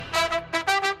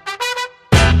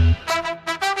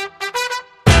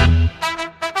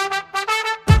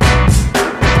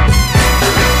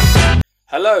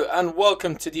Hello and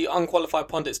welcome to the Unqualified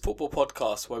Pundits Football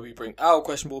Podcast, where we bring our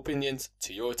questionable opinions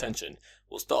to your attention.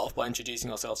 We'll start off by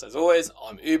introducing ourselves as always.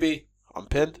 I'm Ubi. I'm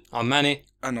Pind. I'm Manny.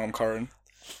 And I'm Curran.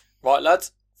 Right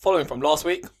lads, following from last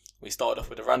week, we started off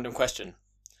with a random question.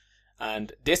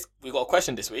 And we got a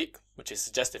question this week, which is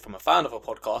suggested from a fan of a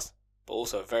podcast, but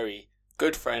also a very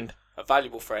good friend, a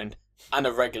valuable friend, and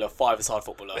a regular five-a-side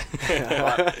footballer.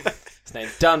 Right. His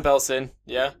name's Dan Belson,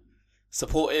 yeah?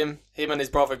 Support him. Him and his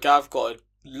brother Gav got a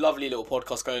lovely little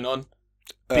podcast going on.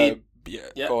 Yeah,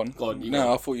 Go go on. on.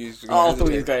 No, I thought you was I thought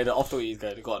he was going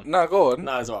to. Go on. No, go on.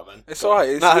 No, it's alright, man. It's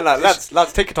alright.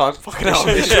 Lads, take your time. Fucking hell.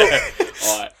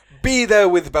 Alright, Be there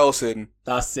with Belson.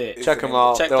 that's it. Check them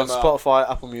out. Check They're on them out. Spotify,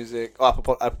 Apple Music, Apple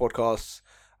Podcasts.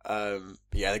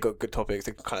 They got good topics.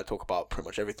 They can kind of talk about pretty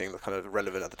much everything that's kind of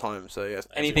relevant at the time. So yeah,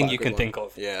 Anything you can think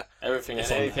of. Yeah, Everything and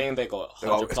It's on there. anything. They got it's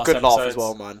 100 a plus good episodes. laugh as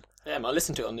well, man. Yeah, man, I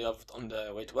listened to it on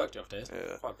the way to work the other day.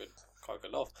 Yeah. Quite a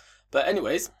good laugh. But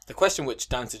anyways, the question which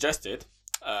Dan suggested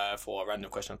for a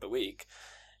random question of the week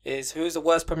is: who's the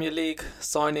worst Premier League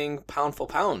signing pound for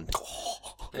pound?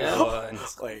 Yeah,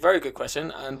 Wait. very good question,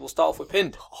 and we'll start off with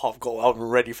Pind. I'm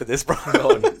ready for this, bro.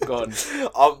 Go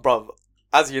on. Bro,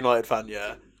 as a United fan,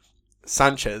 yeah,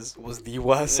 Sanchez was the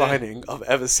worst signing I've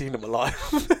ever seen him alive.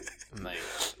 Mate.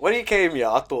 When he came here,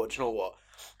 I thought, do you know what?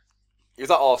 He was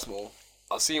at Arsenal.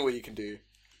 I've seen what you can do.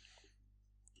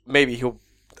 Maybe he'll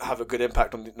have a good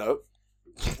impact on the... No,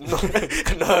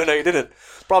 he didn't.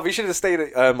 Bro, he should have stayed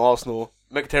at Arsenal.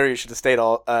 Mkhitaryan should have stayed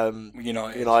at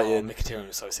United. Oh, Mkhitaryan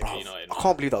was so sick of United. I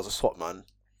can't believe that was a swap, man.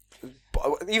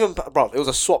 Even, bro, it was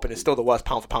a swap and it's still the worst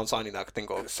pound for pound signing that I could think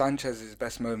of. Sanchez's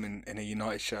best moment in a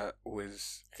United shirt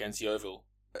was Against Yeovil.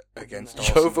 against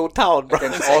Arsenal. Yeovil Town, bro.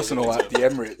 Against Arsenal at the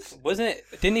Emirates. Wasn't it?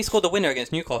 Didn't he score the winner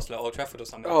against Newcastle at Old Trafford or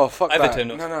something? Oh, fuck Everton.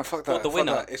 that. No, fuck Scored that. the Fuck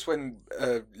winner. that. It's when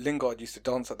Lingard used to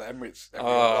dance at the Emirates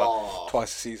Oh.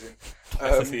 twice a season.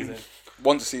 That's the season.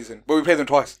 Once a season. But we played them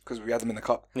twice because we had them in the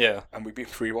cup. Yeah. And we beat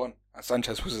 3-1. And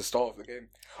Sanchez was the star of the game.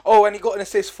 Oh, and he got an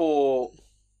assist for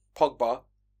Pogba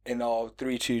in our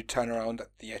 3-2 turnaround at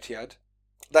the Etihad.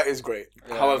 That is great.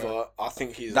 Yeah. However, I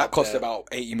think he's... That up cost there. about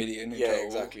 80 million in Yeah, total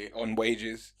exactly. on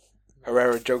wages.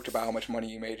 Herrera joked about how much money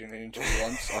he made in an interview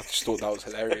once. I just thought that was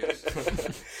hilarious.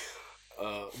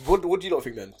 What do you not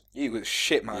think then? He was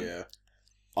shit, man. Yeah.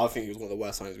 I think he was one of the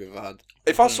worst signings we've ever had.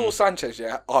 If I saw Sanchez,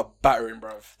 I'd batter him,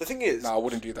 bruv. The thing is, No, I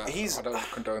wouldn't do that. He's- I don't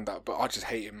condone that, but I just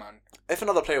hate him, man. if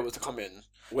another player was to come in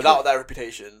without that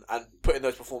reputation and put in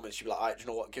those performances, you'd be like, alright, do you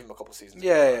know what? Give him a couple of seasons.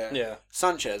 Yeah.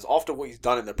 Sanchez, after what he's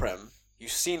done in the Prem,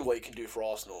 you've seen what he can do for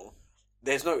Arsenal.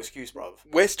 There's no excuse, bruv.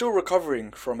 We're still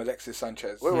recovering from Alexis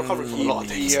Sanchez. We're recovering from a lot of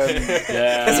things. Yeah.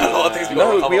 There's a lot of things we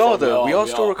No, gotta we recover are from. though. We are we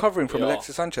still are. recovering from We are.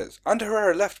 Alexis Sanchez. And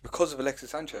Herrera left because of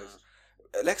Alexis Sanchez.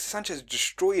 Alexis Sanchez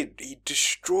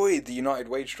destroyed the United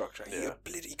wage structure. Yeah.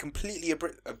 He completely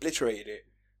obliterated it.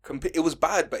 It was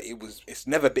bad, but it was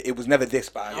never this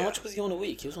bad. How much was he on a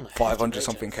week? He was on a 500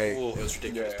 something K. Ooh, It was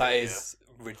ridiculous. that is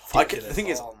ridiculous. The thing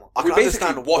is, Oh my I We can basically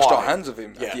understand washed why, our hands of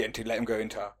him Yeah. at the end to let him go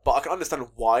into. but I can understand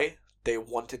why they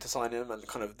wanted to sign him and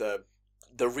kind of the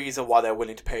reason why they're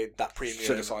willing to pay that premium.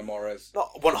 Should have signed Mahrez. Not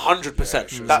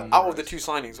 100%. Yeah, That sure. out of the two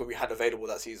signings that we had available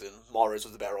that season, Mahrez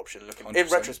was the better option. Looking in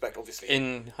 100%. retrospect, obviously.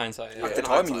 In hindsight, yeah. At the in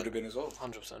time, he hindsight. would have been as well.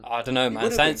 100%. I don't know, man.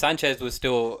 would've been. Sanchez was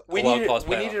still a We world-class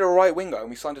player. needed a right winger, and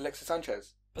we signed Alexis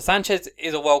Sanchez. But Sanchez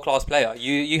is a world-class player.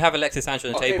 You have Alexis Sanchez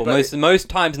on the Okay, table. but- Most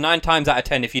times, 9 times out of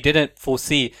 10, if you didn't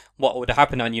foresee what would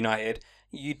happen on United,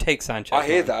 you take Sanchez. I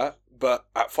hear man. that, but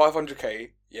at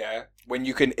 500k, when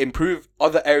you can improve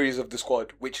other areas of the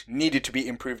squad which needed to be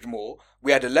improved more,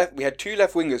 we had two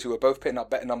left wingers who were both putting up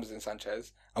better numbers than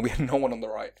Sanchez, and we had no one on the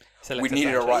right. It's We Alexis needed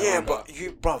a Sanchez. right Yeah,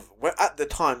 winger. but bruv, at the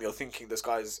time you're thinking this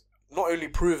guy's not only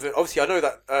proven. Obviously, I know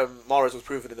that Mahrez was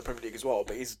proven in the Premier League as well,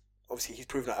 but he's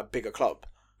proven at a bigger club.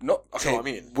 Not You okay. know what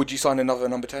I mean? Would you sign another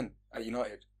number 10 at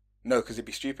United? No, because it'd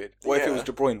be stupid. What if it Yeah. was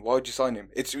De Bruyne? Why would you sign him?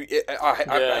 I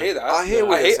Yeah. hear that. I hear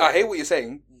what you're saying. I hear what you're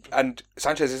saying. And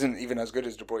Sanchez isn't even as good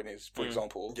as De Bruyne is, for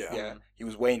example. Yeah. He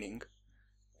was waning.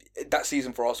 That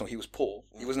season for Arsenal, he was poor.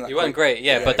 He wasn't. That He wasn't great,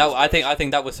 yeah, Yeah, but he that was I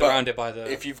think that was But surrounded by the.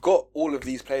 If you've got all of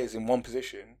these players in one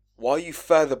position, why are you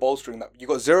further bolstering that? You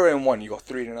got 0 and 1, you got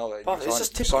 3 in another. Bruv, it's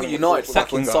just typical United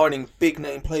fucking signing big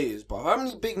name players, bro. How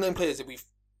many big name players did we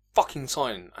fucking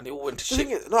sign and they all went to The thing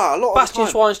shit? is, a lot Bastian of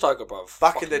the time, Schweinsteiger, bro.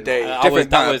 back in the day,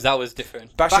 that was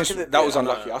different. back Bastion, in the- that was yeah,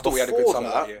 unlucky. I thought we had a good before summer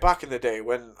that year. back in the day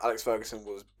when Alex Ferguson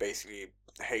was basically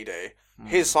heyday,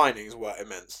 his signings were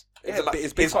immense. Yeah,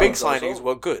 his big big signings signings as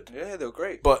well. were good, Yeah, they were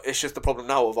great. but it's just the problem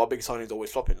now of our big signings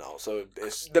always flopping now. So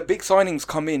it's The big signings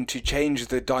come in to change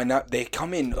the dynamic. They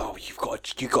come in. Oh, you got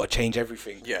to change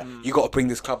everything. yeah. You got to bring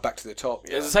this club back to the top.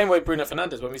 It's the same way Bruno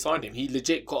Fernandes when we signed him. He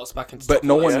legit got us back into. But top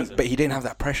no of the one. season. But he didn't have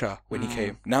that pressure when he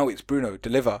came. Now it's Bruno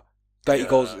deliver 30 Yeah.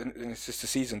 goals in his sister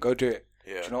season. Go do it.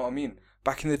 Yeah. Do you know what I mean?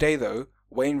 Back in the day, though,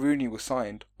 Wayne Rooney was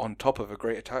signed on top of a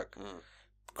great attack.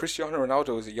 Cristiano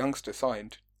Ronaldo was a youngster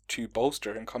signed to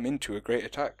bolster and come into a great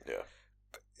attack. Yeah.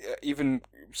 Even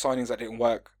signings that didn't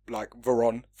work, like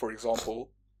Veron, for example.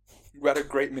 We had a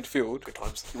great midfield. Good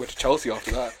times. He went to Chelsea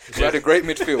after that. We had a great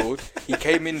midfield. He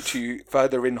came in to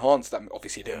further enhance that.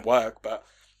 Obviously, it didn't work, but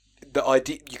the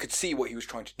idea, you could see what he was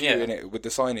trying to do in it with the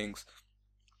signings.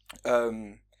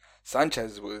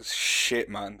 Sanchez was shit,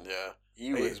 man. Yeah.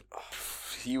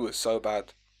 He was so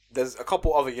bad. There's a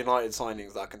couple other United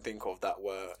signings that I can think of that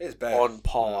were It's bad. on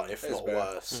par, if It's not bad.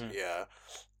 worse. Yeah.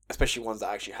 Especially ones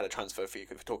that actually had a transfer fee,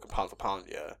 because we're talking pound for pound,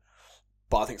 yeah.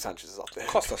 But I think Sanchez is up there.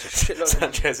 Cost us a shitload.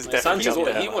 Sanchez is Like, definitely Sanchez, up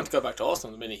there. he wanted to go back to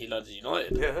Arsenal the minute he landed at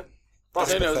United. Yeah. I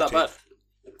didn't know it was that bad.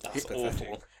 pathetic. That's pathetic.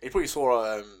 awful. He probably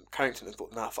saw Carrington and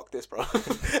thought, nah, fuck this, bro.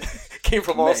 Came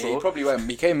from Mate, Arsenal. he probably went.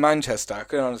 He came Manchester. I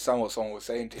couldn't understand what someone was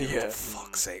saying to him. Yeah. For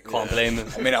fuck's sake. Can't blame him.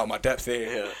 I'm in out of my depth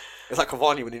here. Yeah. It's like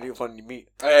Cavani when he didn't finally meet.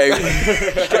 Hey,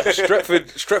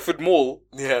 Stretford Mall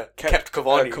Yeah. Kept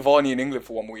Cavani. Cavani in England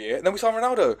for one more year, and then we signed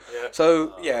Ronaldo. Yeah.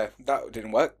 So yeah, that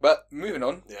didn't work. But moving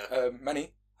on. Yeah.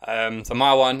 Manny. So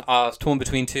my one, I was torn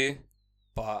between two,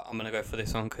 but I'm gonna go for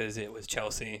this one because it was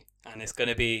Chelsea, and it's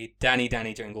gonna be Danny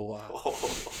Drinkwater.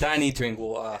 Danny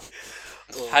Drinkwater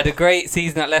had a great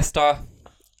season at Leicester,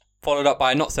 followed up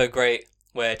by not so great,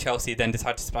 where Chelsea then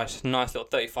decided to splash a nice little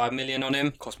 35 million on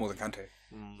him. Cost more than Kante.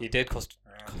 He did cost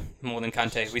more than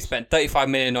Kante. We spent 35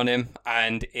 million on him,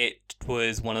 and it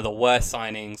was one of the worst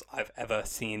signings I've ever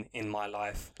seen in my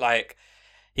life. Like,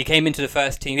 he came into the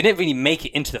first team. He didn't really make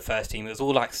it into the first team. It was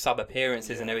all like sub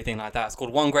appearances and everything like that.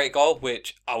 Scored one great goal,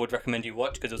 which I would recommend you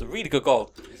watch because it was a really good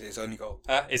goal. It's his only goal.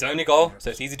 His only goal,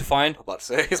 so it's easy to find. I'm about to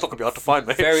say, it's not going to be hard to find,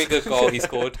 mate. Very good goal he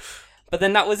scored. But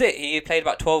then that was it. He played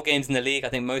about 12 games in the league. I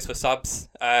think most were subs.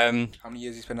 How many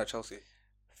years he spent at Chelsea?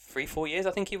 3-4 years,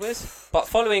 I think he was. But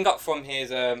following up from his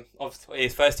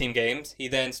first team games, he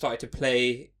then started to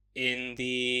play in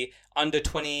the under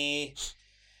 23s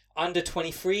and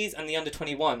the under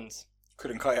 21s.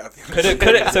 Couldn't cut it out.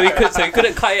 So he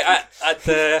couldn't cut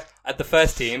it at the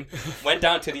first team. Went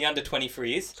down to the under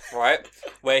 23s, right,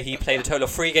 where he played a total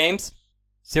of 3 games,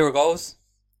 0 goals,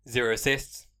 0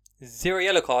 assists, 0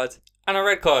 yellow cards, and a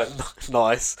red card.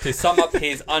 Nice. To sum up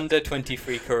his under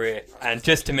 23 career. And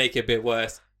just to make it a bit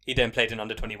worse, he then played an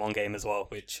under 21 game as well,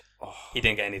 which he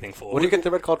didn't get anything for. What did you get the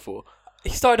red card for? He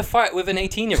started a fight with an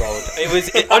 18-year-old.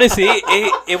 Honestly,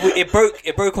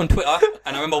 it broke on Twitter,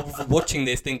 and I remember watching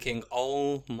this thinking,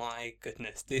 "Oh my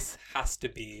goodness, this has to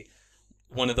be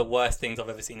one of the worst things I've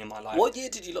ever seen in my life." What year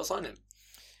did you lot sign him?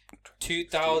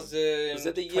 2000. Was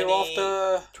it the year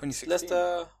after 2016.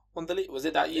 Leicester won the league? Was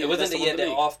it that year? It wasn't the Leicester year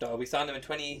won league? after. We signed him in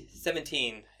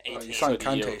 2017, 18. You signed So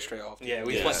the year- Kante straight after. Yeah,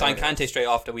 we Yeah. signed Kante straight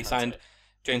after. We signed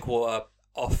Drinkwater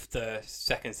off the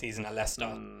second season at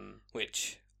Leicester,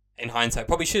 which, in hindsight,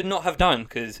 probably should not have done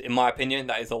because, in my opinion,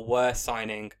 that is the worst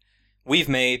signing we've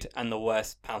made and the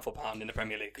worst pound for pound in the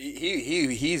Premier League.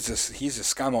 He's a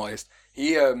scam artist.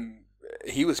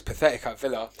 He was pathetic at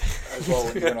Villa as well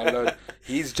when he went on loan.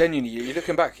 He's genuinely. You're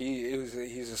looking back. He's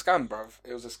a scam, bruv.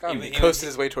 It was a scam. He Coasted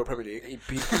his way to a Premier League. He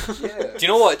beat. Yeah. Do you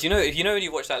know what? Do you know if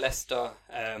you watch that Leicester,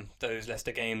 those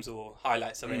Leicester games or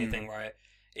highlights or anything, right?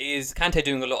 Is Kante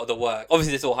doing a lot of the work?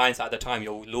 Obviously, it's all hindsight at the time.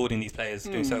 You're lauding these players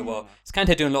doing so well. Is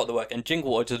Kante doing a lot of the work and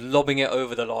Drinkwater just lobbing it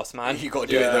over the last man? You got to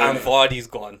do it. Though, And innit? Vardy's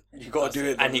gone, You got to do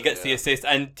it. and though. he gets the assist.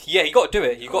 And yeah, you got to do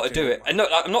it. You got to do it. And no,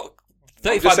 like, I'm not. just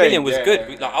 35 saying, million was yeah, good. yeah,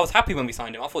 yeah. Like, I was happy when we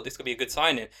signed him. I thought this could be a good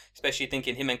signing, especially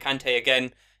thinking him and Kante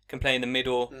again can play in the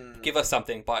middle, give us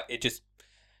something. But it just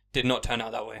did not turn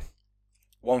out that way.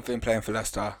 One thing playing for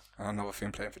Leicester and another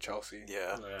thing playing for Chelsea.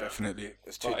 Yeah. Definitely.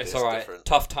 It's But it's it's all right. different.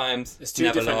 Tough times. It's two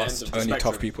never different last. ends of the Only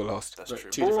spectrum. tough people lost. That's But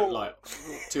true. two different, like,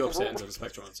 two opposite ends of the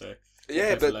spectrum, I'd say. Yeah,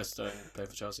 Play for but Leicester and play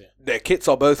for Chelsea. their kits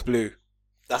are both blue.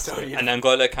 That's the only. And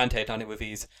N'Golo Kante done it with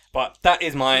ease. But that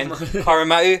is mine.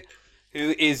 Karamatu,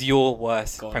 who is your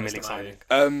worst Go on, Premier Mr. League Matty.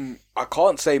 signing? I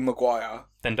can't say Maguire.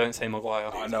 Then don't say Maguire.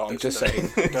 I know. I'm just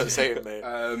saying. Don't say it,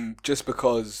 mate. Just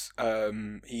because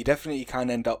he definitely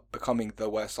can end up becoming the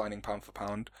worst signing pound for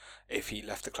pound if he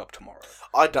left the club tomorrow.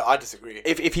 I disagree.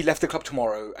 If he left the club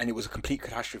tomorrow and it was a complete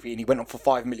catastrophe and he went on for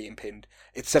 5 million pinned,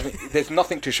 there's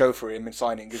nothing to show for him in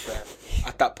signing, is there?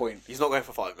 At that point, He's not going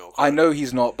for 5 mil. I know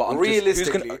he's not, but I'm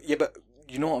Realistically- yeah, but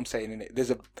you know what I'm saying, innit? There's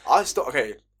a I still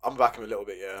okay. I'm backing him a little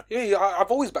bit. Yeah. Yeah,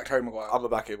 I've always backed Harry Maguire. I'm a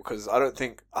back him because I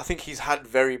think he's had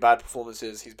very bad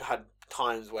performances. He's had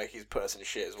times where he's put us in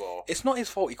shit as well. It's not his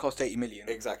fault he cost 80 million.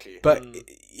 Exactly. But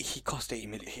he cost 80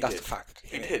 million. He That's did. the fact.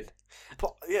 He innit? did.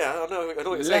 But yeah, I know what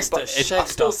you're saying. Leicester But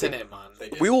shed us in it, man. They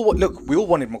did. We all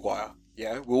wanted Maguire.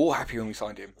 Yeah, we were all happy when we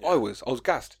signed him. I was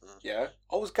gassed. Yeah,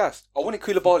 I was gassed. I wanted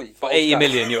Koulibaly. For I was 80 gassed.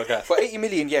 million, you were gassed. For 80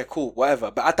 million, yeah, cool, whatever.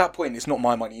 But at that point, it's not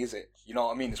my money, is it? You know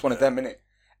what I mean? It's one of them, innit?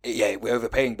 Yeah, we're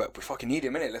overpaying, but we fucking need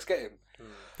him, innit? Let's get him.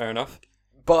 Fair enough.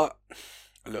 But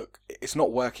look, it's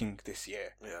not working this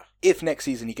year. Yeah. If next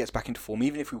season he gets back into form,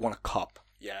 even if we won a cup,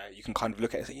 yeah, you can kind of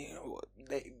look at it and say, you know what,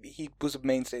 he was a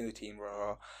mainstay in the team, rah,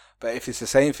 rah. But if it's the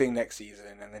same thing next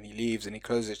season and then he leaves and he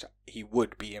closes, he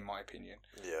would be, in my opinion.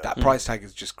 Yeah. That price tag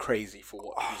is just crazy for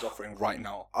what he's offering right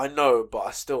now. I know, but I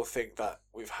still think that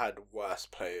we've had worse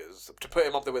players. To put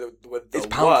him up there with the It's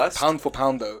worst. pound for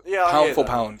pound though. Yeah, I pound hear for that.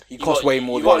 pound. He You costs got- way you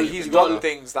more got- than you He's got- done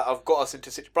things that have got us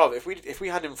into situation. Bro, if we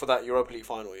had him for that Europa League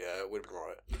final, yeah, it would have been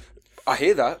alright. I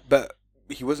hear that, but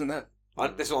he wasn't there.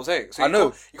 This is what I'm saying. So I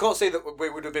know. You can't say that we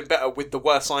would have been better with the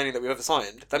worst signing that we've ever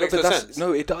signed. That makes but no that's, sense.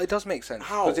 no, it does make sense.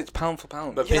 How? Because it's pound for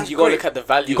pound. But Yeah, then that's you got to great. look at the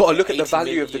value. You got to of look at the 80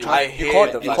 value of the million. transfer. You hear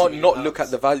can't, the you value can't of not the look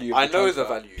at the value. Of I the know the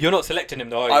transfer. value. You're not selecting him,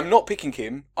 though, are you? I'm not picking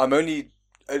him. I'm only.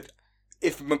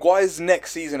 If Maguire's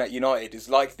next season at United is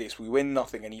like this, we win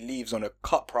nothing, and he leaves on a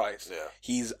cut price. Yeah.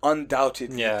 He's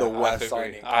undoubtedly Yeah, the I have worst to agree.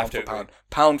 signing. I have Pound to for agree. pound.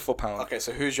 Pound for pound. Okay,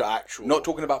 so who's your actual? Not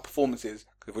talking about performances.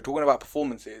 'Cause if we're talking about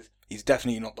performances, he's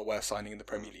definitely not the worst signing in the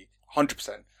Premier League.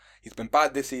 100%. He's been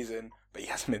bad this season, but he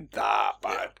hasn't been that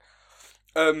bad.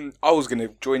 I was going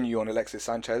to join you on Alexis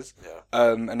Sanchez.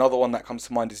 Yeah. Another one that comes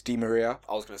to mind is Di Maria.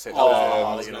 I was going to say. Oh,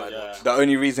 that was yeah. United one. The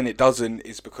only reason it doesn't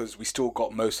is because we still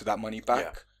got most of that money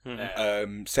back. Yeah.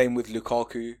 Same with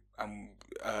Lukaku, and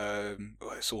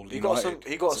it's all He got some. United.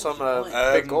 He got some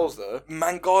United. big goals though.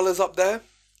 Mangala's up there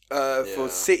Yeah. for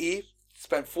City.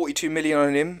 Spent 42 million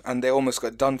on him, and they almost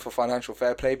got done for financial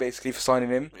fair play, basically, for signing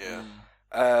him.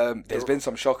 Yeah. There's been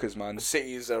some shockers, man.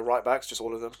 City's right backs, just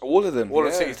all of them. All of them. All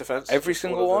of yeah. City's defence. Every just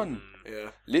single all of them. one. Yeah.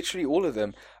 Literally all of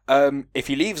them. If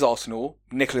he leaves Arsenal,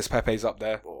 Nicolas Pepe's up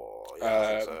there. Oh, yeah, I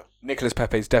think so. Nicolas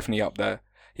Pepe's definitely up there.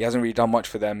 He hasn't really done much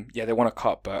for them. Yeah, they won a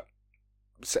cup, but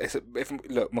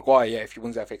look, Maguire, yeah, if he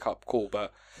wins the FA Cup, cool,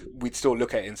 but we'd still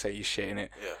look at it and say he's shit in it.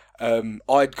 Yeah.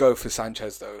 I'd go for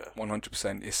Sanchez though.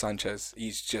 100% is Sanchez.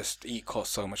 He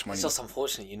costs so much money. It's just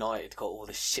unfortunate United got all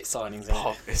the shit signings in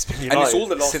Oh, it. it's been And it's United all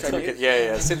the last since 10 we years. could-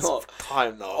 Yeah, since Not-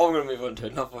 time now. I'm going to move on to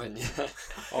another one, yeah.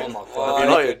 Oh, my Uh, God.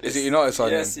 United. Is it United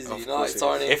signing? Yes, it's a Of United course it is.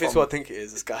 signing. If it's what I think it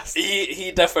is, it's gas.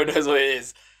 He definitely knows what it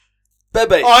is.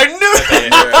 Bebe. I knew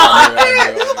it! I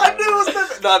knew it. I knew it was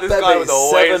Pepe. Nah, this guy was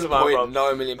a waste man, bro.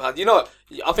 £7.9 million. You know what?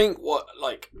 I think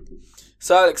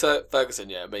Sir Alex Ferguson,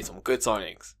 yeah, made some good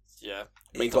signings. Yeah.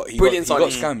 He got brilliant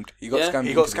scammed. signings. He got Yeah. scammed.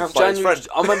 He got into scammed this. by his January,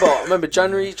 friend. I remember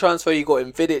January transfer. You got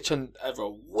in Vidic and ever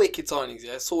wicked signings.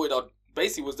 Yeah, sorted out.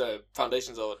 Basically, was the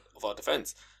foundations of our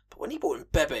defense. But when he brought in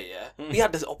Bebe, yeah, we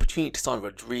had this opportunity to sign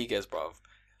Rodriguez, bruv.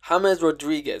 James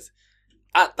Rodriguez,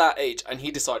 at that age, and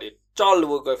he decided, Charlie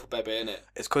will go for Bebe, innit?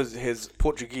 It's because his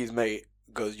Portuguese mate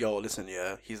goes, yo, listen,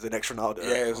 yeah, he's the next Ronaldo.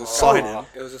 Yeah, it was a Sign scam. him.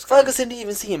 It was a scam. Ferguson didn't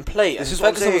even see him play. This And is what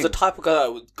I'm Ferguson was the saying. type of guy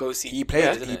that would go see. He played.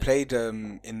 players, He innit? played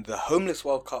in the Homeless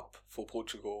World Cup for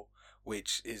Portugal,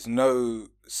 which is no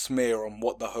smear on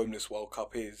what the Homeless World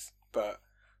Cup is, but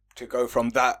to go from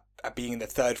that being in the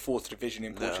third, fourth division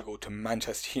in Portugal to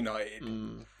Manchester United,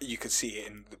 you could see it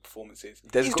in the performances.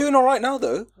 There's He's go- doing all right now,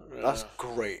 though. That's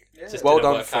great. Just Well didn't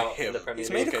done work for out in him. the Premier He's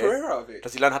League. made a Okay. career out of it.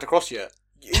 Does he learn how to cross yet?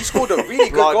 He scored a really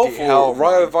good goal Bloody for hell,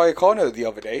 Rayo man. Vallecano the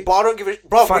other day. But I don't give a...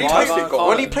 Bro, when he, Fantastic played, goal.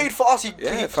 when he played for us, he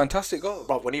Yeah, played... fantastic goal.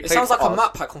 Bro, when he It played sounds for like a us-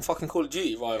 map pack on fucking Call of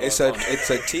Duty, right? It's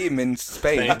a team in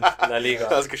Spain. Spain, La Liga.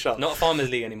 That was a good shot. Not Farmers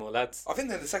League anymore, lads. I think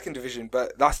they're in the second division,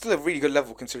 but that's still a really good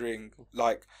level considering,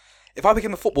 like, if I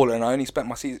became a footballer and I only spent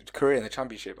my career in the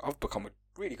championship, I've become a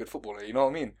really good footballer, you know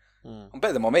what I mean? I'm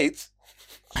better than my mates.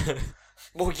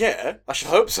 Well, yeah, I should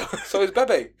hope so. So is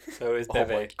Bebe. So is Oh my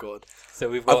Bebe. god. So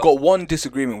we've got... I've got one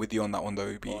disagreement with you on that one though,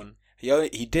 Ubi. on. He Yeah,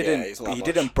 he's didn't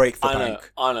not much. break the I know,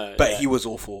 bank, I know. but yeah. he was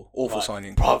awful Right.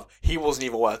 signing. Bro, he wasn't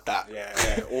even worth that.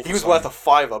 Yeah, He was worth a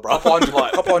fiver, bro.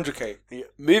 couple hundred K.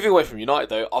 Moving away from United,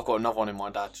 though, I've got another one in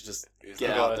mind, Dad, to just get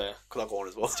that? out there. Because I've got one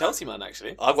as well. It's Chelsea, man,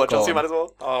 actually. I've got Go Chelsea on. man as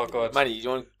well. Oh, God. Manny, do you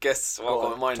want to guess what I've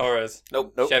got in mind? Torres.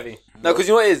 Nope. Chevy. No, because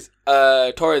you know what it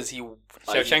is? Torres, he...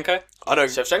 Shevchenko? I know.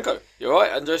 Shevchenko. You're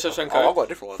right, Andrei Shevchenko. Oh, I've got a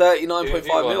different one. 39.5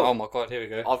 mil. Oh, my God. Here we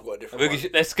go. I've got a different one.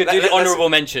 Let's do Let's- the honourable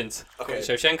mentions. Okay.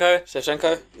 Shevchenko.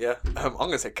 Shevchenko. Yeah. I'm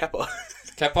going to say Kepa.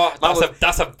 Kepa.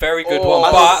 That's a very good Oh, one.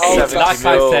 man But, was like 70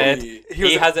 I mil. said, He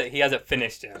was he hasn't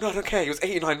finished yet. No, I don't care. He was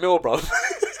 89 mil, bro.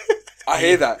 I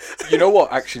hear that. You know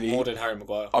what? Actually, More than Harry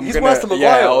Maguire. He's worse than Yeah,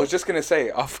 Maguire. I was just gonna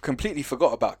say I've completely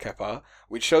forgot about Kepa,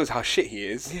 which shows how shit he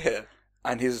is. Yeah.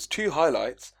 And his two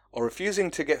highlights are refusing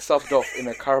to get subbed off in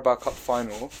a Carabao Cup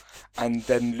final, and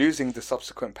then losing the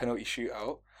subsequent penalty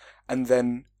shootout, and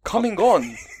then coming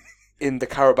on in the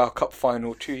Carabao Cup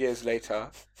final 2 years later,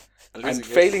 and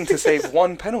failing to save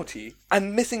one penalty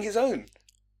and missing his own.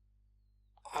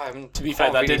 To be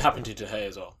fair, that did happen to De Gea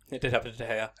as well. It did happen to De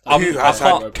Gea. Who I has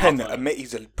can't, had Ken?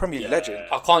 He's a Premier League legend.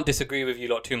 I can't disagree with you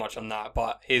lot too much on that,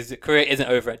 but his career isn't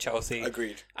over at Chelsea.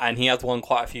 Agreed. And he has won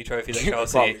quite a few trophies at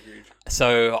Chelsea. Agreed.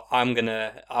 So I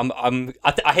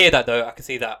hear that though. I can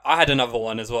see that. I had another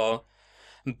one as well.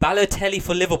 Balotelli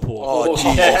for Liverpool. Oh,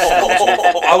 Jesus.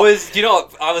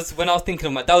 When I was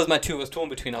thinking of that was my two I was torn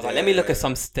between. I was like, let me look at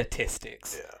some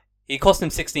statistics. Yeah. He cost him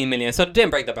 16 million, so it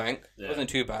didn't break the bank. Yeah. It wasn't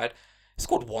too bad.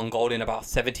 Scored one goal in about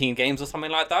 17 games or something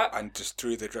like that, And just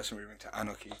threw the dressing room into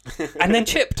anarchy. and then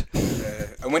chipped.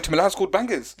 And went to Milan, scored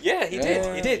bangers. Yeah, he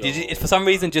Yeah. did. He for some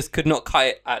reason just could not cut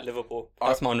it at Liverpool.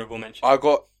 That's my honourable mention.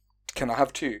 Can I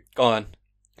have two? Go on,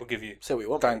 we'll give you. Say what you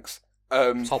want. Thanks.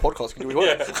 This whole podcast. You can do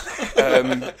what you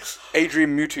want.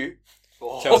 Adrian Mutu.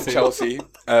 Chelsea. Chelsea.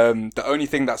 The only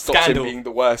thing that stops Scandal. him being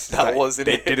the worst is That that was, they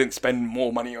innit? didn't spend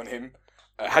more money on him.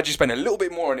 Had you spent a little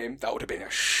bit more on him, that would have been an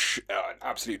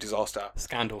absolute disaster.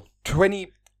 Scandal.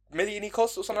 20 million he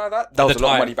cost or something like that? That was a the lot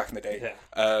of time. money back in the day.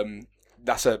 Yeah.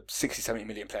 That's a 60, 70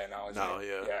 million player now, isn't Now,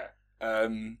 it? yeah.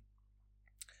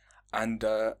 And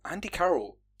Andy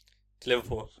Carroll.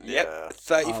 Liverpool. Yep. Yeah.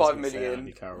 35 gonna say million.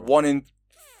 Andy Carroll. 1 in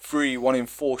 3, 1 in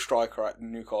 4 striker at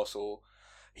Newcastle.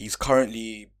 He's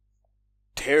currently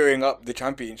tearing up the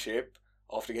championship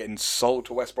after getting sold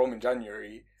to West Brom in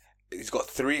January. He's got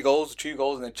 3 goals, 2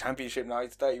 goals in the championship now.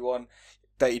 He's 31,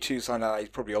 32, something like that. He's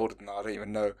probably older than that. I don't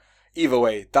even know. Either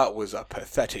way, that was a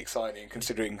pathetic signing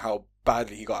considering how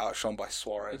badly he got outshone by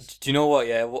Suarez. Do you know what?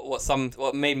 Yeah,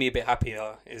 what made me a bit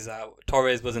happier is that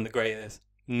Torres wasn't the greatest.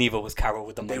 Neither was Carroll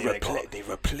with the money they got. They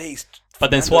replaced.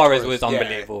 But then Fernando Suarez Torres. was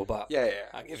unbelievable. But Yeah.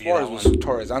 I'll give you Suarez that was one.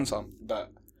 Torres and some.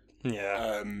 But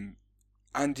yeah,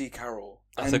 Andy Carroll.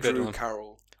 That's a good Andrew one.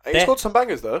 Carroll. He scored some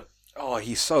bangers though. Oh,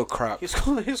 he's so crap. He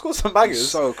scored some He's bangers.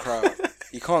 so crap.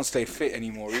 He can't stay fit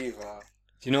anymore either.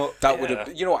 do you know That would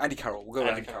have. You know what, Andy Carroll. We'll go with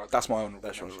Andy Okay. Carroll. That's my own.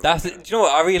 That's. Do you know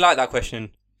what? I really like that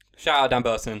question. Shout out Dan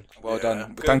Burson. Well Yeah.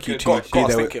 done. Good, Thank you good. to Got be us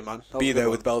there. thinking, man. That was Be a there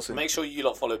good with one. Belson. Make sure you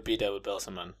lot follow Be There with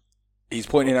Belson, man. He's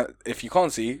pointing at. If you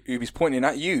can't see, Ubi's pointing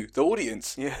at you, the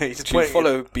audience. Yeah, he's just To pointing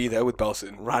follow. Be there with Belson.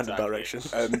 in random Exactly.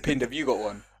 direction. Pinned. Have you got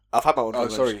one? I've had my one. Oh,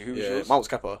 for sorry, lunch. who was yeah, yours? mine was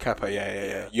Kappa. Kappa.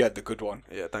 Yeah. You had the good one.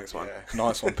 Yeah, thanks, man. Yeah,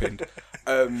 nice one, pinned.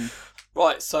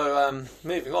 Right, so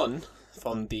moving on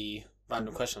from the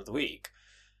random question of the week,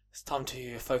 it's time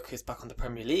to focus back on the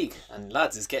Premier League. And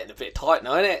lads, it's getting a bit tight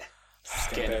now, isn't it? It's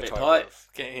getting a bit tight.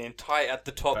 Getting tight at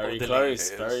the top Very of the close,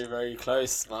 league. very, very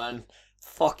close, man.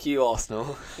 Fuck you,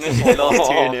 Arsenal. You lost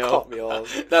 2-0. Cut me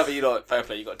off. No, but you lot, fair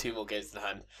play, you got 2 more games in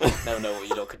hand. Never know what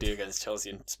you lot could do against Chelsea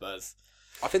and Spurs.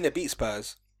 I think they beat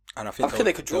Spurs, and I think, I think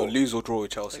they could draw. they'll lose or draw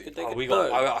with Chelsea. They Oh, could we go.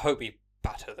 got. I hope we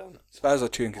batter them. Spurs are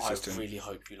too I inconsistent. really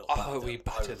hope you lot I batter hope we them.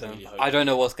 batter them. really hope I you don't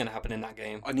know what's going to happen in that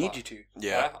game. I need but- you to.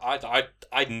 Yeah.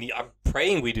 I need. I'm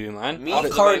praying we do, man. Me, After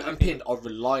the Current way- and Pinned are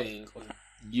relying on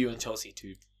you and Chelsea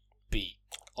to beat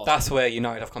Arsenal. That's where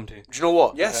United have come to. Do you know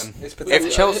what? Yes, Um, it's pathetic.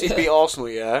 If Chelsea beat Arsenal,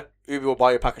 yeah, Ubi will buy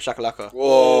you a pack of shakalaka.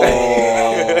 Whoa.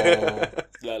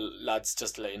 Yeah, lads,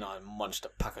 just to let you know, I munched a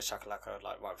pack of shakalaka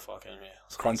like right before I came here.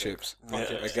 Crunch chips. Crunch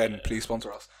chips. Again, please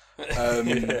sponsor us.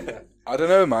 I don't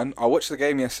know, man. I watched the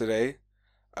game yesterday.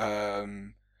 I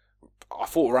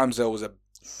thought Ramsdale was a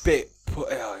bit.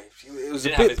 It was a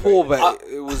Didn't have bit his poor, way. but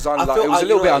it was I unlucky. feel- It was a you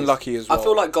little know bit what it is? unlucky as well. I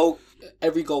feel like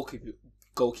every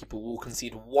goalkeeper will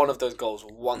concede one of those goals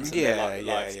once in their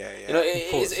lives. yeah. You know,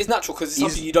 it's natural because it's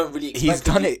He's- something you don't really expect. He's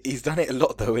done it. He's done it a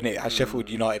lot though, innit? At Sheffield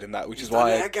United and that, which is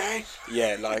why.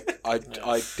 Yeah, like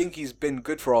I think he's been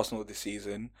good for Arsenal this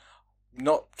season.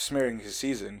 Not smearing his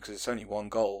season because it's only 1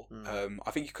 goal.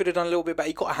 I think he could have done a little bit better.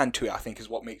 He got a hand to it. I think is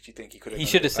what makes you think he could have. He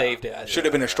should have saved it. Should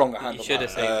have been a stronger hand. He on should that.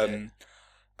 have saved it.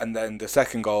 And then the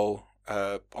second goal,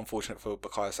 unfortunate for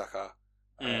Bukayo Saka.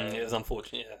 It was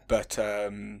unfortunate. Yeah. But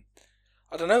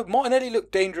I don't know. Martinelli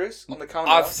looked dangerous on the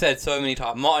counter. I've said so many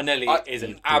times, Martinelli is an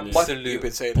You've been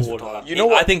absolute saying this for baller. time. You know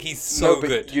what? I think he's so No, but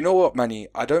good. You know what, Manny?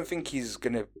 I don't think he's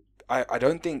gonna. I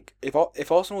don't think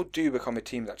if Arsenal do become a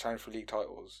team that challenge for league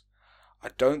titles, I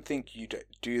don't think you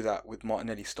do that with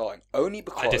Martinelli starting. Only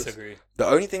because I disagree. the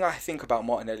only thing I think about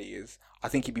Martinelli is I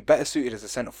think he'd be better suited as a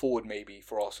centre forward maybe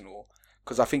for Arsenal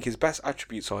because I think his best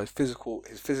attributes are his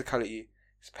physicality,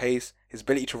 his pace, his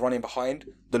ability to run in behind,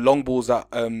 the long balls that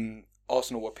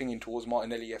Arsenal were pinging towards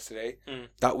Martinelli yesterday, Mm.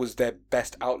 that was their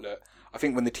best outlet. I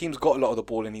think when the team's got a lot of the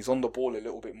ball and he's on the ball a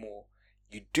little bit more,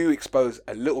 you do expose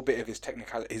a little bit of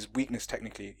his weakness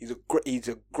technically. He's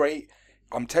a great.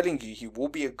 I'm telling you, he will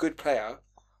be a good player,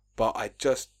 but I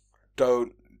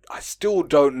still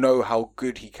don't know how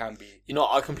good he can be. You know,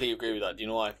 I completely agree with that. Do you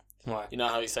know why? Why? You know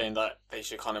how he's saying that they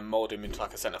should kind of mould him into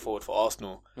like a centre forward for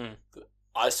Arsenal. Mm.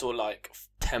 I saw like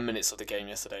 10 minutes of the game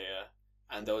yesterday,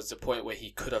 and there was a point where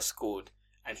he could have scored,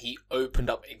 and he opened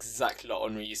up exactly like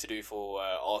Henry used to do for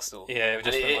Arsenal. Yeah, it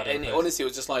was and honestly, it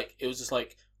was just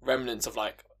like remnants of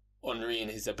like Henry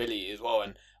and his ability as well.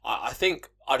 And I think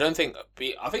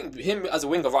him as a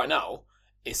winger right now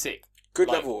is sick. Good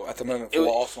Like, level at the moment for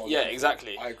what Arsenal. Yeah, do.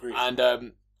 exactly. I agree. And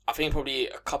I think probably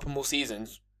a couple more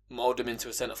seasons, mould him into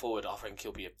a centre forward. I think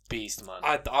he'll be a beast, man.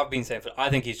 I've been saying I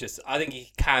think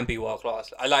he can be world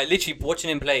class. I like literally watching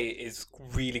him play is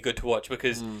really good to watch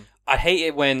because I hate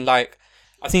it when like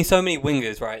I've seen so many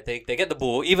wingers, right? They get the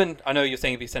ball. Even I know you're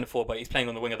saying he's centre forward, but he's playing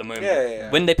on the wing at the moment. Yeah.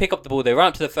 When they pick up the ball, they run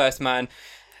up to the first man,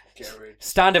 Get rid.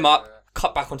 stand him up,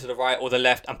 cut back onto the right or the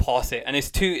left, and pass it. And it's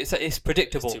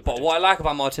predictable. It's too But what I like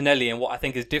about Martinelli and what I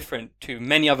think is different to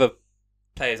many other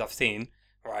players I've seen,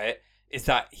 right, is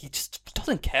that he just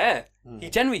doesn't care.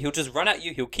 He'll just run at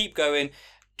you. He'll keep going.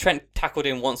 Trent tackled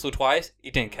him once or twice.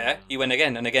 He didn't care. He went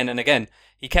again and again and again.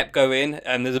 He kept going.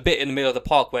 There's a bit in the middle of the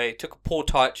park where he took a poor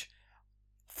touch,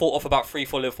 fought off about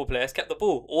 3-4 Liverpool players, kept the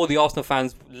ball. All the Arsenal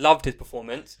fans loved his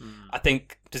performance. I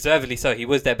think deservedly so. He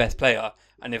was their best player.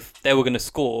 And if they were going to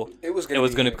score, It was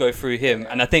going to go through him.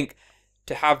 And I think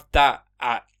to have that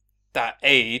at that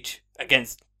age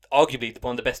against arguably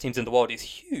one of the best teams in the world is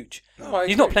huge. No,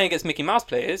 He's not playing against Mickey Mouse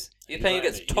players. He's playing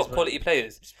playing- against top he's quality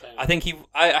players. I think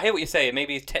I hear what you're saying.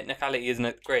 Maybe his technicality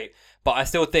isn't great. But I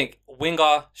still think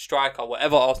winger, striker,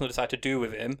 whatever Arsenal decide to do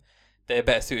with him, they're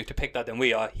better suited to pick that than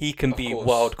we are. He can be course.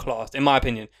 world class, in my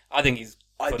opinion. I think he's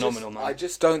phenomenal, man. I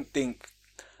just don't think.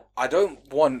 I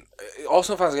don't want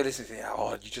Arsenal fans are going to listen to me.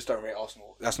 Oh, you just don't rate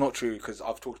Arsenal. That's not true because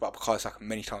I've talked about Bukayo Saka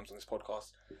many times on this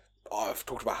podcast. I've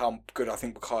talked about how good I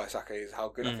think Bukayo Saka is, how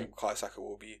good I think Bukayo Saka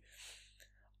will be.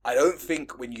 I don't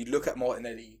think when you look at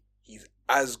Martinelli, he's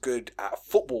as good at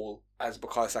football as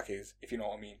Bukayo Saka is, if you know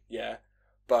what I mean. Yeah,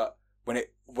 but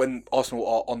when Arsenal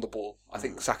are on the ball, I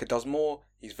think Saka does more.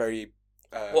 He's very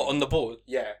What, on the board?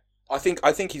 yeah. I think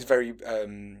he's very.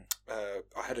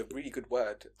 I had a really good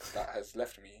word that has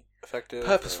left me. Effective.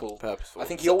 Purposeful. Purposeful. I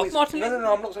think he always. Martinelli-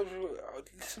 No. I'm not.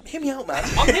 Listen, hear me out, man.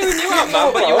 I'm hearing you out,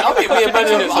 man. But I think me and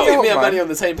Manny, I think me and Manny on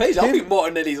the same page. I think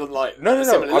Martinelli's on like No.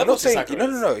 similar I'm level not to saying. Saka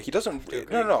No. is. He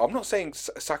doesn't. No. I'm not saying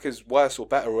Saka's worse or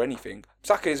better or anything.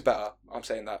 Saka is better. I'm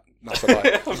saying that. That's a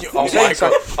lie. I'm saying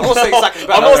Saka. I'm not saying Saka's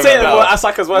better. I'm not saying No. that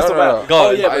Saka's worse or better. Go on.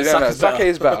 Oh yeah, but Saka's Saka better.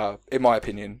 is better in my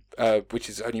opinion, which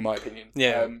is only my opinion.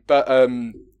 Yeah. But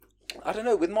I don't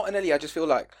know. With Martinelli, I just feel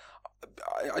like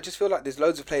there's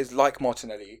loads of players like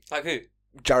Martinelli. Like who?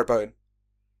 Jared Bowen.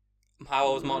 How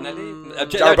old was Martinelli?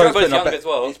 Jared Bowen's Bowen's young putting as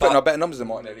well. He's putting but- up better numbers than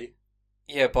Martinelli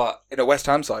Yeah, but in a West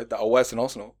Ham side that are worse than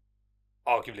Arsenal.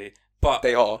 arguably. But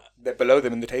They are. They're below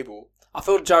them in the table. I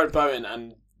feel Jared Bowen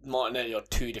and Martinelli are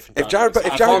two different. If Jared, dynamics.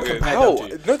 if I Jared, can't compare how? them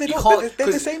two. No, they You don't. can't, They're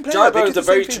the 'cause same player. Jared They Bowen's do a the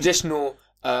very same thing. traditional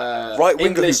Right winger who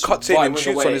English cuts in right and winger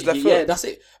shoots on way. his left Yeah, foot. that's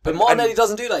it. But Martinelli and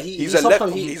doesn't do that. he's a left-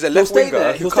 sometimes he's a he'll left stay winger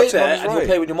there. who He'll stay cuts in on there his and he'll right.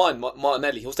 play with your mind.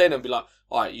 Martinelli, he'll stay there and be like,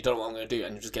 "All right, you don't know what I'm going to do,"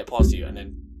 and he'll just get past you, and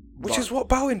then. Which is what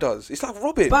Bowen does. It's like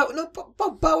Robin.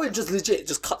 Bowen just legit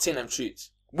just cuts in and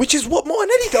shoots. Which is what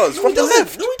Martinelli does No, from he the doesn't.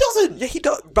 left. No, he doesn't. Yeah, he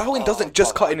does. Bowen doesn't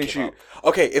just cut in and shoot.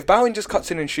 Okay, if Bowen just cuts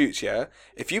in and shoots, yeah.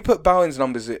 If you put Bowen's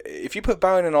numbers, if you put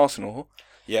Bowen in Arsenal,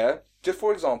 yeah, just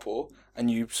for example, and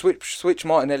you switch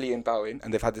Martinelli and Bowen,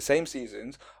 and they've had the same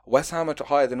seasons, West Ham are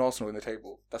higher than Arsenal in the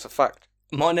table. That's a fact.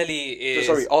 Martinelli is.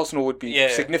 Sorry, Arsenal would be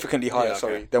Yeah. significantly higher. Yeah, okay.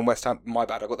 Sorry, than West Ham. My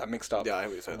bad, I got that mixed up. Yeah, I hear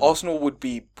what you're saying. Arsenal would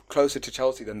be closer to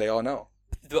Chelsea than they are now.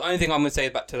 The only thing I'm going to say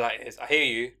back to that is I hear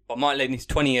you, but Martinelli's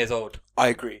 20 years old. I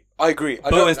agree.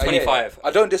 Bowen's 25.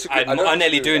 I don't disagree. And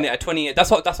Martinelli doing it at 20. That's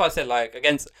why I said like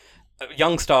against a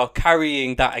young star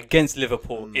carrying that against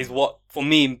Liverpool is what for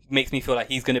me makes me feel like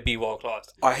he's going to be world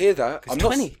class. I hear that. He's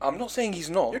 20. I'm not saying he's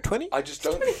not. You're 20? I just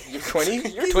don't. You're 20.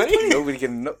 You're 20? Nobody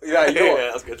can. Yeah, you know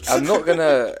what? that's good. I'm not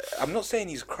gonna. I'm not saying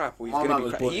he's crap or he's My gonna man be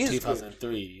was crap. born He in is good.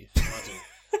 2003. Imagine.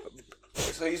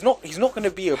 So he's not. He's not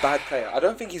gonna be a bad player. I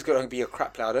don't think he's gonna be a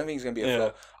crap player. I don't think he's gonna be a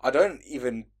flop. I don't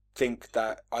even think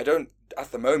that. I don't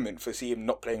at the moment foresee him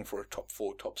not playing for a top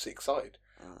 4, top 6 side.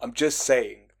 I'm just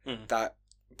saying that,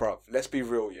 bruv. Let's be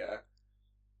real. Yeah.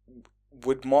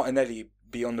 Would Martinelli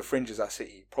be on the fringes at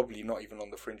City? Probably not even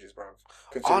on the fringes, bruv.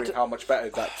 Considering I'd- how much better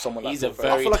that someone like He's a Phil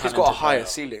very I feel like he's got a talented higher player.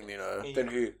 ceiling, you know, than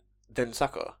who? than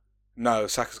Saka. No,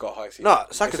 Saka's got a high ceiling. No,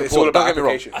 Saka's it's all important, about don't get me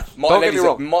wrong. application. Don't get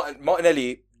me wrong.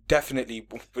 Martinelli definitely.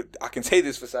 I can say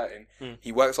this for certain.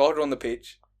 He works harder on the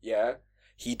pitch. Yeah,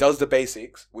 he does the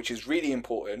basics, which is really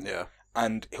important. Yeah.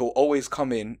 And he'll always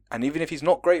come in, and even if he's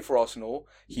not great for Arsenal,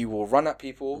 he will run at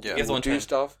people. Yeah. He will do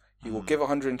stuff. He will give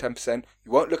 110%.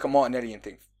 You won't look at Martinelli and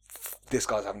think, this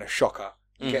guy's having a shocker.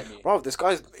 You get me? Bro, this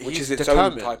guy's Which he's is its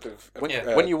determined. own type of.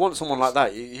 When you want someone like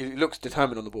that, he looks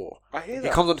determined on the ball. I hear He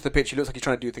that. comes onto the pitch, he looks like he's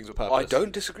trying to do things with purpose. I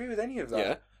don't disagree with any of that.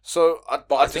 Yeah. So,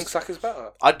 But I think Saka's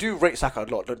better. I do rate Saka a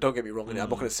lot. Don't get me wrong. I'm not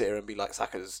going to sit here and be like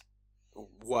Saka's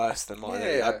worse than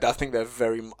Martinelli. Yeah. I think they're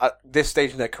very at this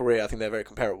stage in their career. I think they're very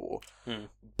comparable.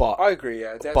 But I agree.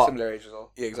 Yeah, they're but- similar age as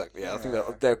well. yeah, exactly. Yeah, I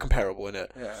think they're comparable in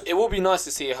it. Yeah. It will be nice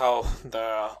to see how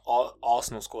the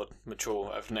Arsenal squad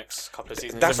mature over the next couple of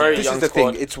seasons. That's It's a very this young is the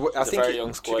squad. thing. I a think very young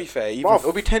to squad. be fair, even Bro,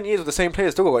 it'll be 10 years with the same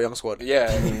players. Still got a young squad.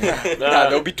 yeah, nah,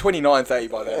 they'll be 29, 30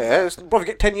 by then. Yeah, bro, you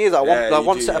get 10 years out of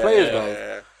one set of players,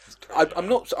 bro. I'm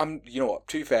not. You know what?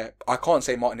 To be fair, I can't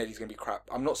say Martinelli's gonna be crap.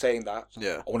 I'm not saying that.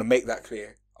 Yeah. I want to make that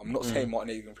clear. I'm not saying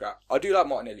Martinelli's gonna be crap. I do like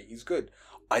Martinelli. He's good.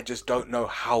 I just don't know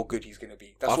how good he's gonna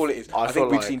be. That's all it is. I feel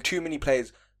think we've like- seen too many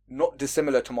players not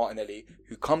dissimilar to Martinelli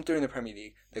who come through in the Premier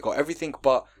League. They got everything,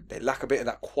 but they lack a bit of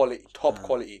that quality, top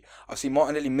quality. I've seen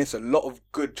Martinelli miss a lot of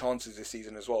good chances this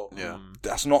season as well. Yeah.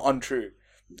 That's not untrue.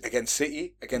 Against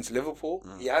City, against Liverpool,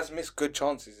 he has missed good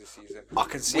chances this season. I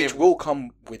can see Which him. will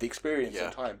come with experience Yeah.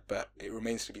 and time, but it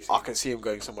remains to be seen. I can see him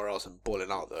going somewhere else and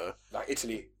balling out though. Like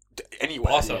Italy,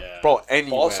 Anywhere, Barca. Yeah. bro.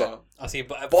 Anywhere, Barca. I see,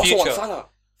 but Barca want future, Salah.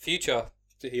 future,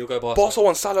 he'll go Barca. Barca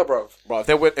want Salah, bro. bro. If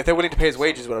they're willing to pay his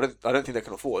wages, but I don't think they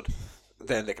can afford.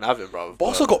 Then they can have him, bro.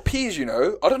 Barca got peas, you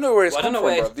know. I don't know where it's Well, I come don't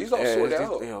from, know bro. where- These lot sorted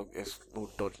it out. It's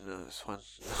all dodging. It's fine.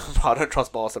 Bro, I don't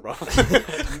trust Barca, bro.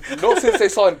 Not since they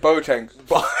signed Boateng.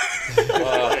 But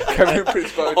Kevin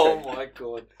Prince Boateng. Oh my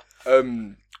god.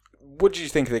 What did you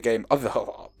think of the game? Other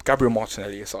Gabriel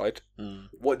Martinelli aside,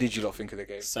 what did you lot think of the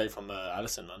game? Save from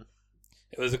Alisson, man.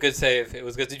 It was a good save. It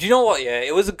was good. Did you know what? Yeah,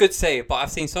 it was a good save. But I've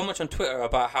seen so much on Twitter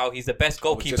about how he's the best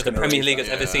goalkeeper just the gonna Premier raise League that,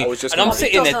 has ever yeah. seen. I was just And I'm gonna-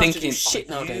 sitting there He doesn't have to thinking, do shit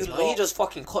are nowadays, you man. He lot just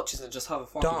fucking clutches and just have a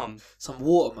fucking dumb? some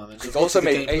water, man. and He's just also watch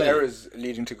the made game 8 play. errors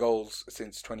leading to goals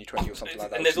since 2020 or something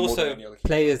like that. And which there's is more than also any other keeper.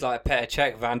 players like Petr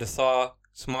Cech, Van der Sar,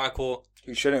 Schmeichel.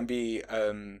 Who shouldn't be.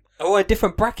 Oh, a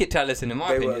different bracket to Alisson, in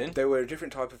my opinion. They were a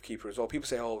different type of keeper as well. People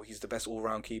say, "Oh, he's the best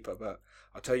all-round keeper," but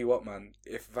I'll tell you what, man.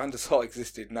 If Van der Sar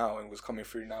existed now and was coming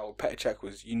through now, Petr Cech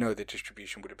was, the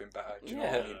distribution would have been better. Do you know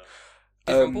what I mean?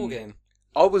 Different ball game.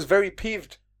 I was very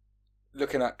peeved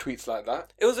looking at tweets like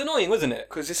that It was annoying, wasn't it?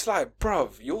 because it's like,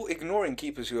 bruv, you're ignoring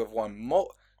keepers who have won.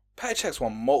 Petr Cech's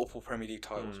won multiple Premier League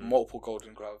titles, multiple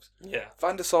Golden Gloves. Yeah.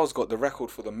 Van der Sar's got the record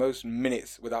for the most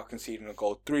minutes without conceding a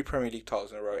goal. 3 Premier League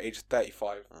titles in a row, aged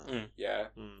 35. Yeah.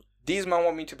 These men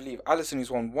want me to believe Alisson,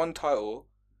 who's won 1 title,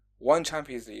 1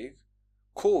 Champions League.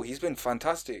 Cool, he's been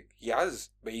fantastic. He has,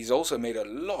 but he's also made a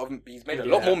lot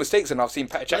more mistakes than I've seen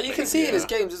Petr Cech. But you can see in his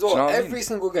games as well. Do you know what I Every mean?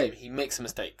 single game, he makes a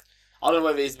mistake. I don't know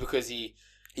whether it's because he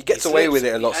gets away with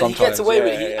it a lot and sometimes. he gets away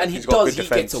with it, Yeah, and he he's got does. good He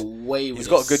defense. gets away with He's it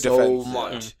got good so defense, yeah.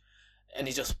 much, and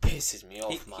he just pisses me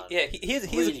off, man.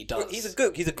 Really does. He's a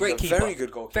great He's a keeper. very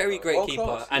good goalkeeper. Very great World keeper.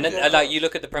 class. And then, like, you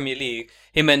look at the Premier League,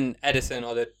 him and Edison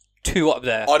are the two up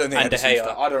there. I don't think and De Edison's Gea.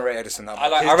 that. I don't rate Edison that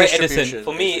much. I rate Edison. distribution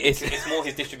For me, it's more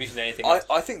his distribution than anything else.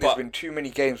 I think there's But- been too many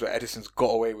games where Edison's got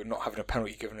away with not having a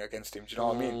penalty given against him. Do you know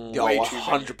what I mean? Yeah, Way too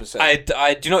many. 100%.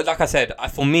 I do you know, like I said,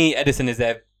 for me, Edison is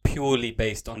there purely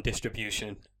based on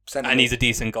distribution. Sentiment. And he's a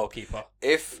decent goalkeeper.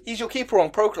 If He's your keeper on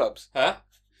pro clubs. Huh?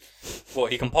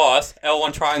 What, he can pass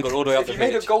L1 triangle all the way up If the you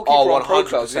made a pitch. goalkeeper on pro 100%.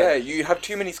 clubs, yeah, you have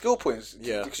too many skill points.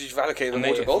 Yeah. Because you've allocated them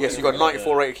And all to they- goalkeepers. yes, you got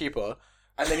 94 rated keeper,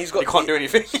 And then he's got you can't do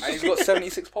anything. and he's got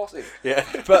 76 passing. Yeah.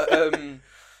 But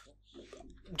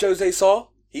Jose Sarr,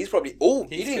 he didn't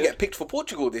He's get good. picked for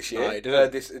Portugal this year. No, he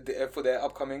didn't. For their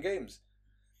upcoming games.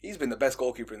 He's been the best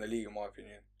goalkeeper in the league, in my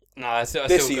opinion. Nah, I still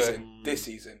This good. season. This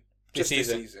season. This Just this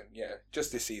season? season. Yeah,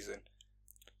 just this season.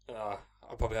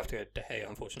 I'll probably have to go De Gea,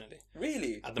 unfortunately.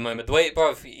 Really? At the moment, the way,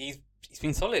 bro, he's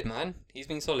been solid, man. He's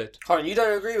been solid. Karen, you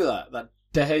don't agree with that? That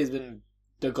De Gea's been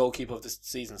the goalkeeper of this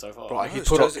season so far? Bro, No, he it's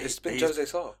put up. It's been he's-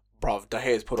 Jose Sarr. Bro, De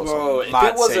Gea's put up Bro, some if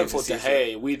mad it wasn't saves for this De season.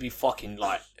 Gea, we'd be fucking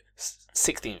like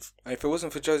 16th. And if it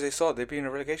wasn't for Jose Sarr, they'd be in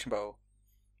a relegation battle.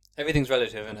 Everything's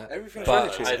relative, isn't it? Everything's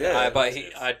But relative, yeah.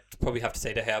 I'd probably have to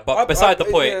say De Gea. But beside the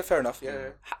point, Yeah, fair enough. Yeah.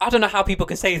 I don't know how people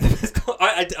can say this.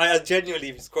 I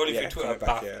genuinely was scrolling Yeah, through Twitter coming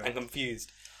back, back yeah. and confused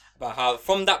about how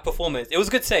from that performance, it was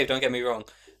a good save. Don't get me wrong.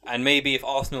 And maybe if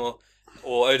Arsenal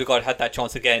or Odegaard had that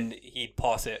chance again, he'd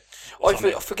pass it. or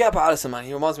something. Forget about Alisson, man.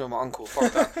 He reminds me of my uncle.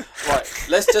 Fuck that. Right,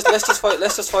 let's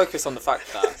just focus on the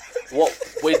fact that What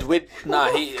with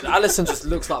Alisson just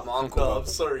looks like my uncle. No, bro. I'm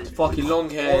sorry. Fucking long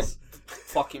hair,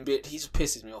 fucking bit. He just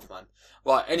pisses me off, man.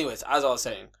 Right. Anyways, as I was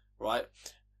saying, right.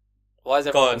 Why is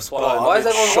everyone swallowing? Why is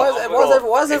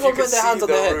everyone putting their hands on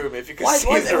their head? Why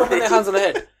is everyone putting their hands on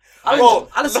their head?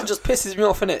 Alisson just pisses me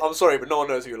off, innit? I'm sorry, but no one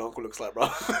knows who your uncle looks like, bro.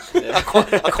 Yeah.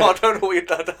 I don't know what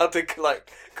you're how to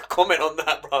like comment on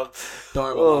that, bro.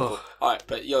 Don't worry, uncle. Alright,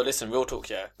 but yo, listen, real talk,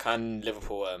 yeah. Can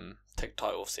Liverpool take the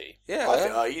title off City? Yeah, I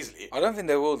think easily. I don't think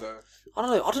they will though. I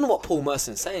don't know what Paul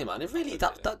Merson's saying, man. It really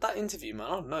that interview, man. I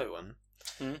don't know,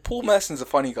 man. Paul Merson's a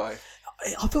funny guy.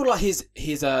 I feel like he's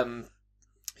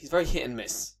very hit and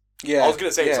miss. Yeah, I was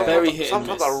gonna say yeah.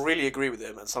 sometimes I really agree with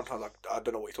him, and sometimes I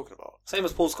don't know what he's talking about. Same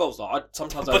as Paul Scholes, like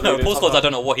sometimes. But no, Paul Scholes, I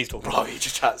don't know what he's talking Bro, about. he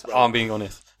just chats, bro. I'm being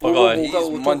honest. But go ahead. He's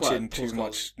we'll talk munching about too Paul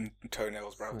much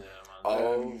toenails, bro. Yeah, man.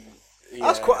 Oh, Yeah.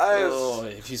 that's quite. Oh,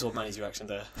 if you saw Manny's reaction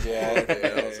there.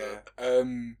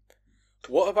 Yeah.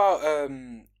 What about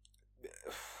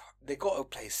they got to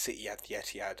play City at the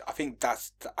Etihad. I think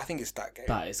it's that game.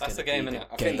 That is That's gonna the game, be innit?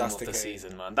 the I game think that's of the the game.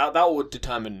 season, man. That would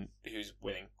determine who's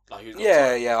winning. Like who's got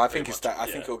Yeah, time, yeah. I pretty think it's much. that. I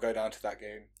think Yeah. it'll go down to that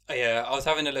game. Yeah, I was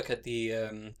having a look at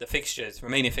the fixtures,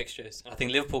 remaining fixtures. I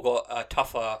think Liverpool got a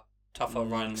tougher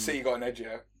run. City got an edge,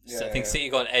 yeah. So I think City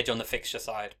got an edge on the fixture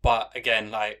side. But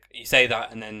again, like you say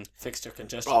that, and then Fixture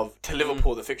congestion. Bro, to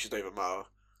Liverpool, the fixtures don't even matter.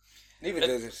 Neither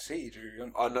does it City,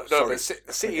 Drew. I know, Sorry, but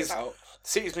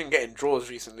City's been getting draws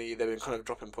recently. They've been kind of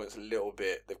dropping points a little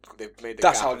bit. They've made the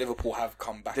That's gap. how Liverpool have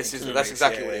come back. That's into the that's race.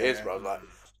 exactly Yeah, what it is, yeah. bro. Like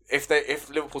if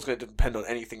Liverpool's going to depend on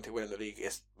anything to win in the league,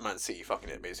 it's Man City fucking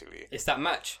it basically. it's that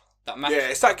match. That match. Yeah,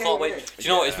 it's that I can't game, wait. innit? Do you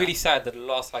know what? It's Yeah. really sad that the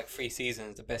last 3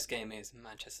 seasons, the best game is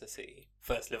Manchester City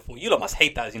versus Liverpool. You lot must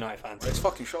hate that as United fans. It's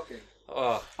fucking shocking.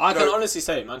 Oh, I can No. honestly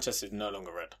say Manchester is no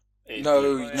longer red. It's No,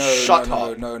 blue. Shut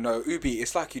up. no. Ubi,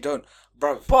 it's like you don't,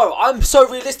 bro. Bro, I'm so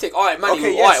realistic. All right, Manny. Okay,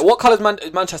 All yes. right, what colour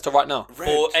is Manchester right now?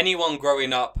 for anyone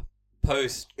growing up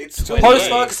post It's still Post- Post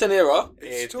Ferguson era.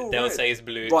 It's still they'll red. say it's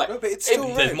blue. Right. No, but it's still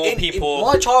In- There's red. more people.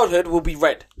 My childhood will be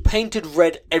red, painted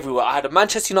red everywhere. I had a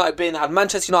Manchester United bin, I had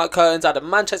Manchester United curtains, I had a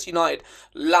Manchester United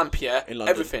lamp here, In London.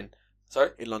 everything. Sorry,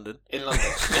 In London, in London,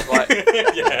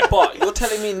 right? Yeah. But you're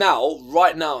telling me now,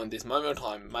 right now, in this moment of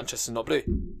time, Manchester's not blue.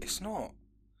 It's not.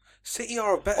 City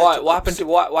are a better. All right, what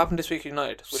happened this week at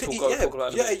United? Which City, we'll talk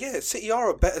about in a bit. yeah. City are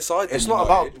a better side. it's than not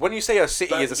United. about when you say a city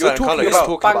But is a you're certain talking colour. You're about-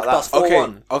 talking about Bank that. dust.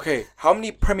 4-1. Okay. How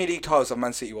many Premier League titles have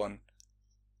Man City won?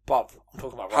 Bruv, I'm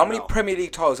talking about right How many now. Premier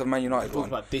League titles have Man United I'm talking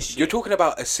won? about this year. You're talking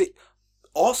about a City.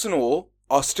 Arsenal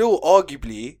are still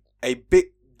arguably a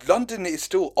bit. London is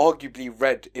still arguably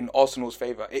red in Arsenal's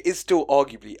favour. It is still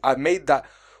arguably. I made that.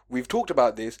 We've talked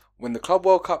about this when the Club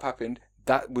World Cup happened.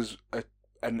 That was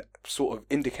an sort of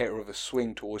indicator of a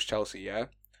swing towards Chelsea. Yeah.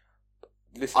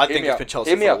 Listen, I hear think me it's out. been Chelsea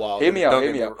Hear me for a out. while. Hear me out. Don't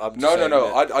Hear get me me- out. I'm just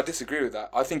No. saying, I disagree with that.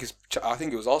 I think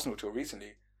it was Arsenal till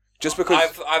recently. Just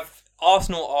because.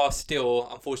 Arsenal are still,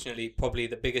 unfortunately, probably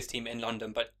the biggest team in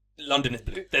London, but London is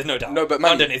blue. There's no doubt. No, but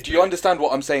man, London is do blue. you understand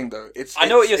what I'm saying though? I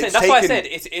know what you're saying. it's That's why I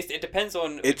taken- said it depends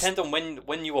on It's- depends on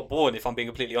when you were born. If I'm being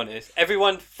completely honest,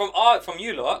 everyone from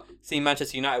you lot seeing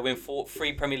Manchester United win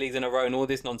 3 Premier Leagues in a row and all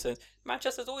this nonsense.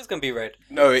 Manchester's always going to be red.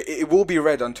 No, it will be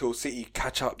red until City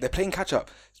catch up. They're playing catch up.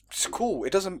 It's cool.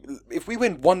 It doesn't. If we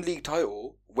win one league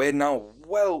title, we're now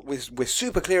we're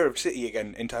super clear of City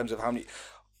again in terms of how many.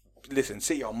 Listen,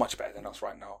 City are much better than us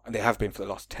right now, and they have been for the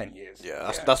last 10 years. Yeah,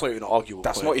 that's not even an arguable.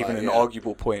 That's point, not even like, an yeah.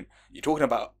 arguable point. You're talking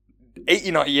about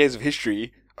 80, 90 years of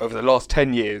history over the last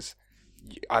 10 years.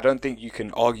 I don't think you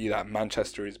can argue that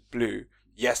Manchester is blue.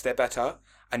 Yes, they're better.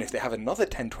 And if they have another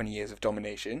 10, 20 years of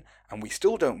domination and we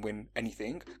still don't win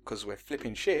anything because we're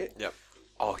flipping shit, Yep.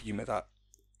 argue me that.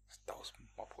 That was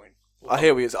my point. I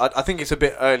hear what you're. I think it's a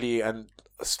bit early and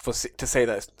to say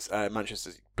that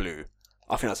Manchester's blue.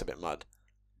 I think that's a bit mad.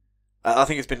 I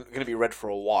think it's been going to be red for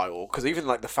a while because even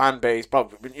like the fan base, bro,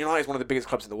 United is one of the biggest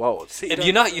clubs in the world. City If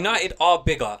don't- United are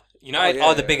bigger. United Oh, yeah,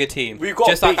 are the yeah. bigger team. We've got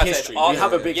a big I said, history. We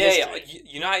have a big history.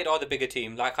 United are the bigger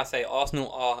team. Like I say,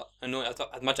 Arsenal are,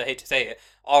 as much as I hate to say it,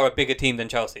 are a bigger team than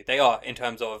Chelsea. They are in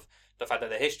terms of the fact that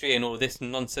their history and all this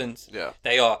nonsense. Yeah.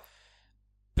 They are.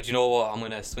 But you know what? I'm going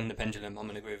to swing the pendulum. I'm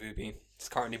going to go with Ubi. It's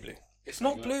currently blue. It's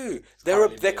not blue.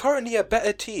 currently They're blue. currently a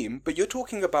better team, but you're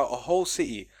talking about a whole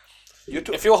City.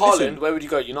 If you're Haaland, where would you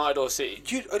go? United or City?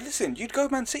 You'd go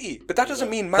Man City, but that doesn't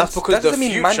mean That's because the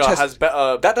future has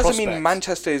better. That doesn't mean prospects.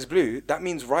 Manchester is blue. That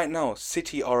means right now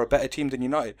City are a better team than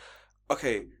United.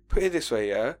 Okay, put it this way,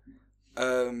 yeah.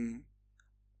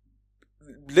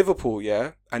 Liverpool,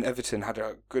 yeah, and Everton had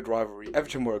a good rivalry.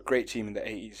 Everton were a great team in the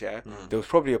 80s, yeah. There was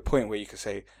probably a point where you could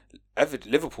say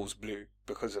Liverpool's blue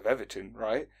because of Everton,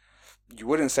 right? You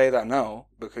wouldn't say that now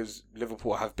because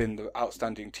Liverpool have been the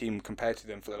outstanding team compared to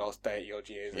them for the last 30 odd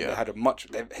years. And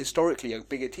they're historically a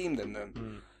bigger team than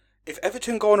them. If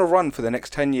Everton go on a run for the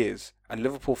next 10 years and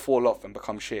Liverpool fall off and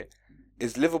become shit,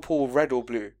 is Liverpool red or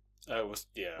blue?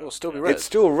 It'll still be red. It's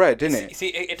still red, isn't it? You see,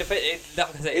 it depends. Like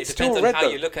I said, It's it depends still on red, how though.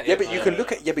 you look at Yeah, it. but you can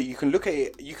look at you can look at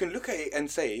it. You can look at it and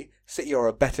say City are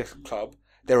a better club.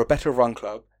 They're a better run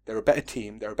club. They're a better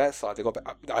team. They're a better side.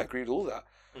 I agree with all that.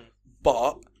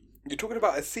 But you're talking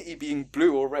about a City being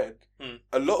blue or red.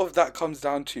 A lot of that comes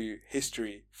down to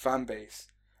history, fan base.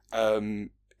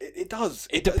 It does.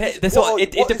 It depends.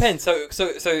 It Depends. So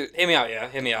hear me out. Yeah,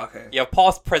 hear me out. Okay. You have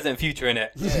past, present, and future in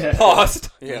it. Yeah. Past.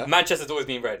 Yeah. Manchester's always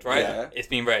been red, right? Yeah. It's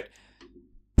been red.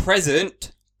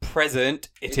 Present.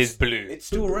 It is blue. It's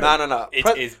still red. No. It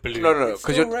is blue. No. It's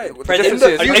Because still red. the Present-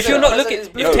 difference is, if you're not Present looking, is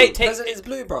if blue. you take Present is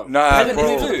blue, bro. Nah, Present bro.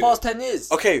 is blue for the past 10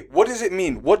 years. Okay, what does it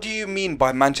mean? What do you mean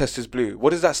by Manchester's blue? What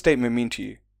does that statement mean to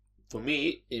you? For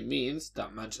me, it means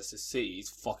that Manchester City is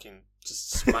fucking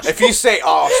just smashing. if you say,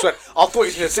 "Oh, I swear," I thought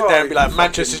you were gonna sit there and be like,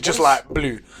 "Manchester's just like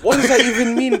blue." What does that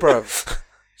even mean, bro?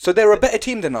 So they're a better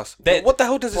team than us. They're- What the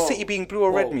hell does a Bro, City being blue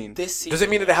or red mean? This season, Does it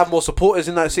mean that they have more supporters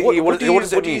in that city? What does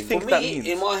it what do you mean? think for that me, means?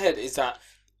 in my head, is that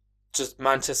just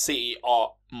Manchester City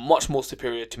are much more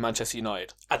superior to Manchester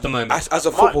United. at the moment. As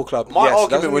a football club, My yes, argument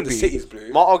doesn't would mean be the City's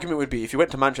blue. My argument would be if you went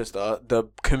to Manchester, the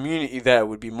community there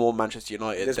would be more Manchester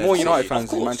United. There's than more City. United Of fans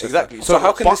in course, Manchester. Exactly. So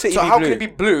how can the City so be how blue? can it be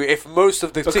blue if most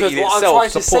of the Because city what I'm itself trying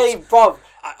to supports? say, bro,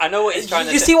 I know what he's trying to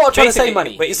say. you see what I'm trying to say, Basically,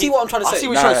 Manny? wait, You see what I'm trying to I say? see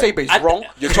what you're trying to say, but he's At- wrong.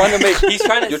 You're trying to make He's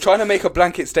trying to- you're trying to make a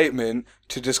blanket statement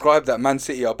to describe that Man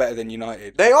City are better than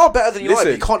United. They are better than United.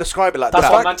 Listen, You can't describe it like That's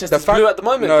that. why fact- Manchester's the fact- blue at the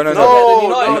moment. No, no, because they're better than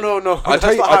No, United. no. I'll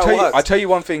tell you. I'll tell you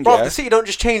one thing, Bro, yeah. the city don't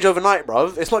just change overnight,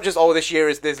 bro. It's not just this year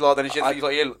is this lot, then it's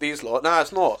just these lot. Nah,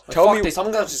 it's not. Tell Fuck me- this,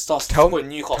 I'm going to just start Tell supporting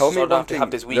me, Newcastle. tell so me I don't one have to thing.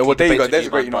 have this weekly Well, there you go. debate There's a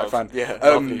with great you, man, United fan. Yeah,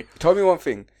 lovely. Tell me one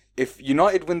thing. If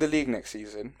United win the league next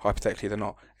season, hypothetically they're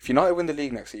not. If United win the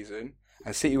league next season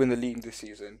and City win the league this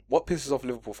season, what pisses off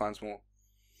Liverpool fans more?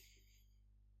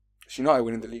 It's United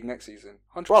winning the league next season,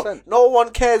 100%. Bro, no one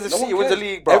cares if No City one wins the cares.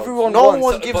 league, bro. Everyone no wants-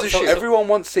 one So- gives but- a so- shit. Everyone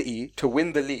wants City to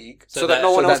win the league So that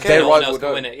no one else their cares. rival can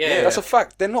don't. win it. Yeah. That's a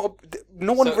fact. They're not.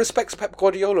 No one So- respects Pep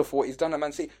Guardiola for what he's done at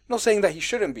Man City. Not saying that he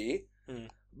shouldn't be,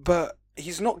 but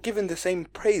he's not given the same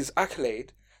praise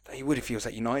accolade that he would if he was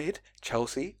at United,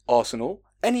 Chelsea, Arsenal,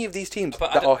 any of these teams But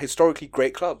I that don't- are historically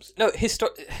great clubs. No, see,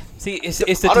 it's the I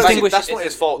don't think distinguish. that's not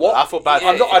his fault. What? Though. I feel bad.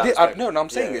 I'm for not, him. no, I'm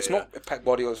saying Yeah, it's yeah. not Pep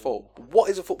Guardiola's fault. What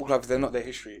is a football club if they're not their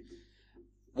history?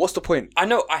 What's the point? I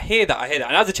know, I hear that. And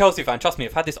as a Chelsea fan, trust me,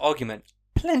 I've had this argument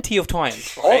plenty of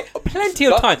times, right? Oh, Plenty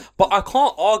of that- times. But I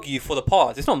can't argue for the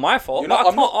past. It's not my fault. You're not- I I'm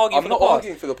can't not- argue I'm for not the past.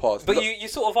 arguing for the past. But Look- you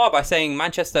sort of are by saying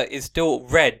Manchester is still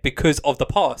red because of the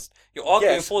past. You're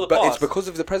arguing Yes, for the but past. it's because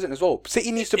of the present as well.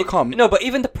 City needs to become. No, but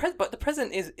even the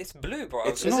present is it's blue, bro.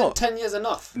 It's Isn't not. 10 years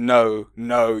enough? No.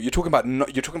 You're talking about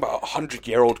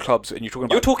 100-year-old clubs, and you're talking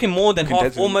about. You're talking more than half,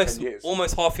 condensing in 10 years.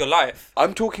 almost half your life.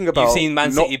 I'm talking about. You've seen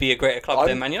Man not- City be a greater club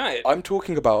than Man United. I'm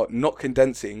talking about not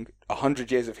condensing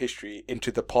 100 years of history into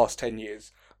the past 10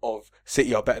 years of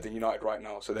City are better than United right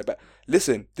now, so they're better.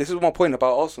 Listen, this is my point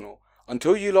about Arsenal.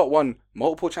 Until you lot won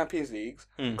multiple Champions Leagues,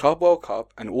 Club World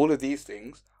Cup, and all of these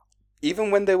things,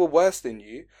 even when they were worse than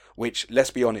you, which,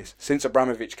 let's be honest, since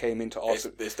Abramovich came into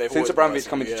Arsenal, they've since always been Abramovich worse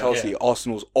came than into you, Chelsea, yeah.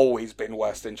 Arsenal's always been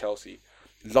worse than Chelsea.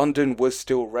 London was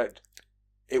still red.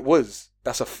 It was.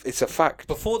 It's a fact.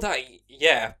 Before that,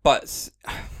 yeah, but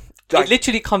Like- it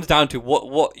literally comes down to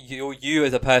what you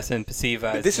as a person perceive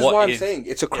as. But this is what why I'm saying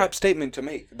it's a crap statement to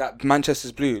make that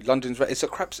Manchester's blue, London's red. It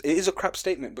is a crap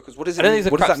statement because what does it I don't mean? think it's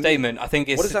a What does crap that mean? statement. I think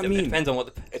it's, What does that it mean? depends on what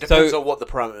the. It depends so, on what the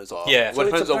parameters are. Yeah. Well, So it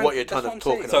it's depends a on what you're brand- kind that's of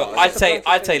what I'm talking saying. about. So It's a blanket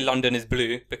I'd say statement. London is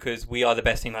blue because we are the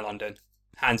best team at London,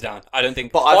 hands down. I don't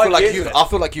think. But I feel like years you've then. I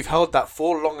feel like you've held that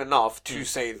for long enough to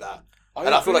say that.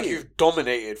 And I feel like agree. you've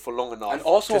dominated for long enough. And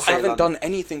Arsenal to say haven't London. done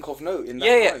anything of note in that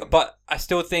yeah, time. but I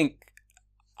still think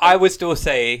I would still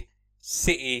say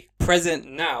City present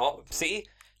now. City,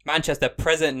 Manchester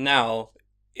present now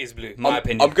is blue. My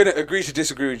opinion. I'm going to agree to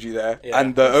disagree with you there. Yeah.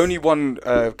 And the only one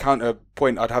counter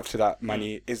point I'd have to that,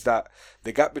 Manny, is that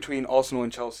the gap between Arsenal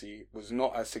and Chelsea was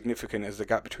not as significant as the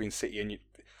gap between City and...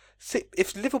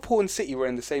 If Liverpool and City were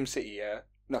in the same city, yeah?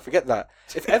 No, forget that.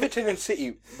 If Everton and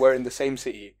City were in the same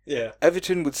city, yeah.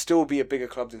 Everton would still be a bigger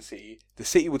club than City. The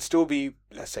City would still be,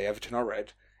 let's say Everton are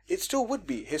red. It still would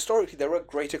be. Historically, they're a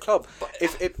greater club.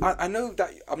 I know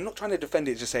that I'm not trying to defend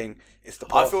it, just saying it's the I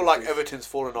past. feel like Everton's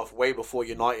fallen off way before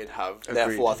United have. Agreed.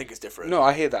 Therefore, I think it's different. No,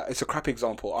 I hear that. It's a crap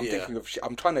example. I'm Yeah. thinking of.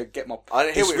 I'm trying to get my. I hear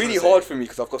It's what you're really trying to hard say. for me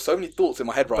because I've got so many thoughts in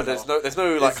my head right But now. there's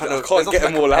no like kind of. I can't get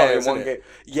them all out in one game. game.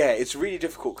 Yeah, it's really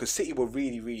difficult because City were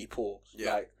really, really poor.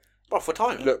 Yeah. Like, Bro, for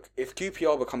time. look, if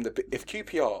QPR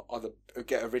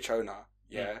get a rich owner,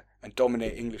 and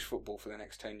dominate English football for the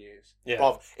next 10 years. Yeah.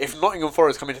 Bruv, if Nottingham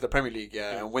Forest come into the Premier League,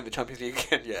 and win the Champions League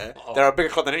again, Oh. they're a bigger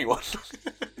club than anyone.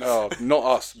 No, not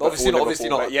us. but obviously for not. Obviously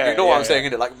Liverpool, not. but yeah, you know what I'm yeah.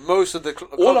 saying, innit? Like most of the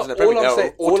clubs All in the Premier I'm League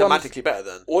saying- are all I'm- automatically better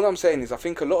than. All I'm saying is I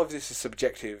think a lot of this is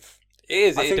subjective. It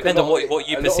is. I It think depends a on lot of what it-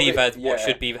 you a lot of perceive it- as what yeah.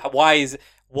 should be.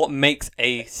 What makes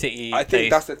a City I think place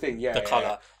that's the thing, yeah. the yeah, colour.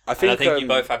 yeah. I And think, I think you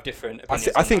both have different opinions.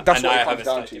 I think that's and what I it have comes a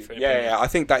down slight to. different Yeah, opinion. I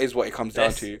think that is what it comes down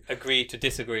Let's to. agree to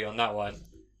disagree on that one.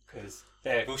 Because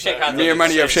we'll shake hands. Me and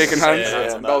Manny have shaken hands. Yeah,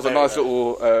 yeah, That was a yeah, nice yeah.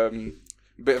 little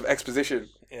bit of exposition.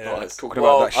 Yeah. Nice. Talking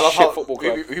Well, about that I love shit how football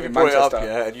club we in brought it up,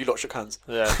 Manchester. and you lot shook hands.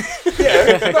 Yeah.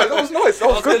 Yeah, no, that was nice. That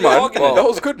was was good, good man. argument. That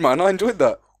was good, man. I enjoyed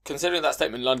that. Considering that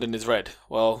statement, London is red.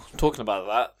 Well, talking about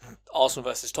that, Arsenal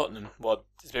versus Tottenham. Well,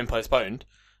 it's been postponed,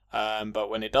 but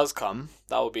when it does come,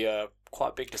 that will be a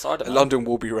quite big decider. man. London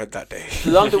will be red that day.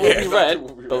 London will Yeah, be London red,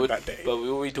 will be but red we, that day. but we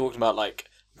will be talking about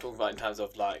in terms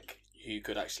of like who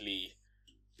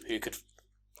could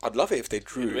I'd love it if they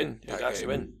drew win. Who that could actually game.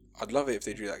 win. I'd love it if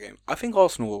they drew that game. I think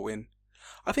Arsenal will win.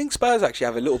 I think Spurs actually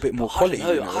have a little bit more quality. I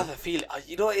don't know. you know? I have a feeling.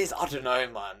 You know what it is? I don't know,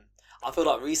 man. I feel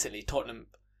like recently Tottenham.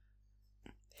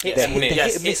 Hit They're and hit- miss. they're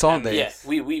hit and miss, aren't they? Yeah,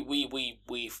 we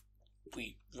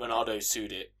Ronaldo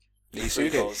sued it. He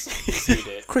sued it. He sued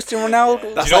it. Cristiano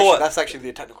Ronaldo. That's you know actually, what? That's actually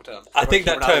the technical term. I think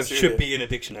that Ronaldo term sued should it. be in a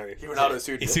dictionary. Ronaldo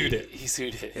sued He it. sued it. He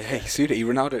sued it. Yeah, he sued it. He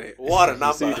Ronaldo'd it. What a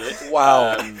number! sued it.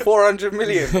 Wow, Um, 400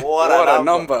 million. What a a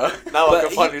number. Now I But can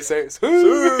he- finally say it's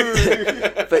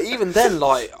But even then,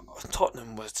 like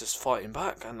Tottenham was just fighting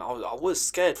back, and I was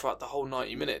scared throughout the whole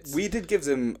 90 minutes. We did give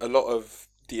them a lot of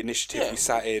the initiative. Yeah. We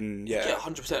sat in. Yeah, Yeah.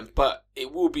 100%. But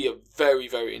it will be a very,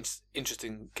 very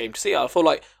interesting game to see. I feel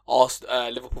like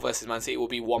Liverpool versus Man City will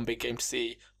be one big game to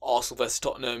see. Arsenal versus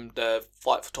Tottenham, the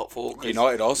fight for top four. 'cause-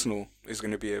 United Arsenal is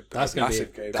going to be a That's gonna be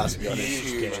massive game. that's to be honest.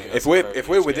 huge. game. If That's a we're very if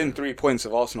we're huge within game. 3 points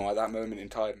of Arsenal at that moment in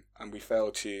time and we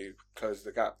fail to close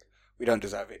the gap, we don't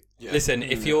deserve it. Yeah. Listen,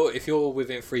 if you're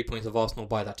within 3 points of Arsenal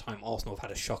by that time, Arsenal have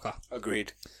had a shocker.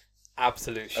 Agreed.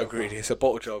 Absolute shocker. Agreed. It's a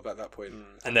bottle job at that point.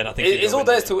 And then I think It's they'll all win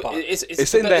theirs it, to. but-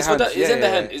 It's in their hands. It's Yeah, in their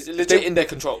yeah, hand. yeah. It's If legit they- in their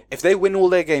control. If they win all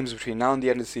their games between now and the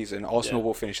end of the season, Arsenal Yeah.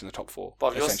 will finish in the top 4.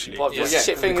 But essentially. your Yeah,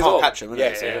 shit we thing as can't well. catch them.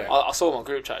 Yeah, innit? yeah, yeah. I saw on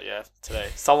group chat today.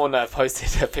 Someone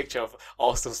posted a picture of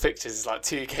Arsenal's pictures. It's like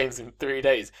 2 games in 3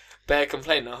 days. Bear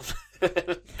complaining.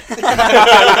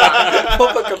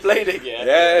 Proper complaining, yeah.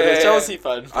 Yeah, The yeah, Chelsea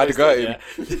fan. I had to posted, go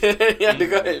yeah. He had to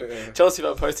go him. Yeah. Chelsea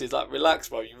fan posted, he's like, relax,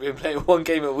 bro. You've been playing 1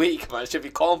 game a week, man. It should be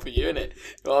calm for you, innit? You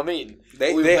know what I mean?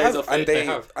 They All your players have are and fit. they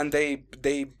have. and they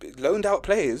loaned out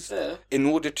players Yeah. in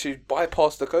order to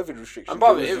bypass the COVID restrictions. And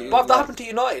bro, It was- that happened to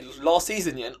United last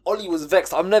season, yeah. And Ollie was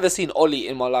vexed. I've never seen Ollie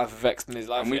in my life vexed in his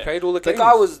life. And we yeah. played all the The games.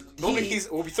 guy was. Normally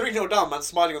we'll be 3-0 down, man,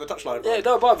 smiling on the touchline. Yeah,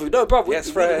 no, bruv. Yes,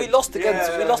 We Fred. lost against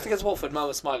Yeah. Watford. Man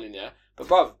was smiling, yeah. But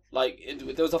bruv,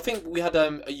 there was, I think we had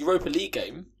a Europa League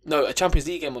game, no, a Champions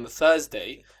League game on the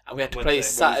Thursday, and we had to play Wednesday.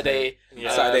 Saturday,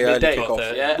 Saturday early midday.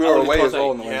 kickoff. Yeah, We were early away as kickoff, well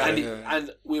on the yeah. Wednesday. and,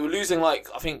 and we were losing I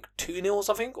think 2-0 or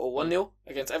something, or 1-0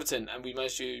 against Everton, and we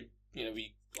managed to,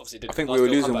 we obviously did. I think a we nice were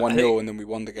little losing comeback. 1-0 and then we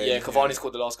won the game. Yeah, Cavani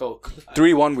scored the last goal.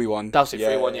 3-1 we won. That was it,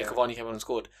 3-1. Yeah, Cavani came on and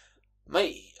scored.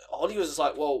 Mate, Ollie was just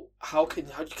like, well, how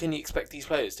can you expect these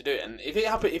players to do it? And if it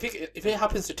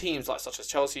happens to teams such as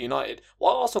Chelsea, United,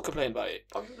 why Arsenal complain about it?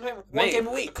 I'm playing 1 Mate, game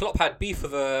a week. Klopp had beef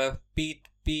with a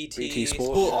BT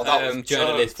Sport. Sport Oh, that was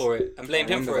journalist jokes. for it and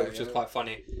blamed I him for remember it, which that, was yeah. quite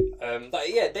funny.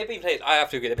 They've been playing. I have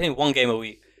to agree, they're playing 1 game a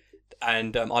week,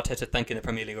 and Arteta thanking the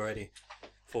Premier League already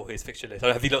for his fixture list.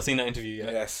 Have you not seen that interview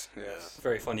yet? Yes, yes.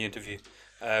 Very funny interview.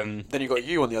 Then you got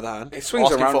you on the other hand. It swings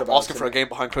asking around for, about, asking for a isn't game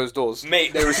behind closed doors.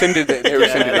 Mate, They rescinded it. They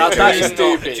rescinded it. that That is is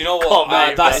stupid. Do you know Come what? on, man,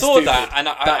 I that is saw stupid. that, and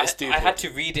That is stupid. I had to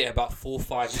read it about 4 or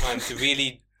 5 times to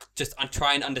really just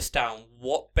try and understand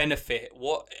what benefit,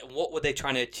 what were they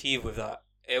trying to achieve with that.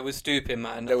 It was stupid,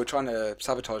 man. They were trying to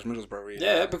sabotage Middlesbrough. Really.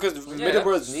 Yeah, because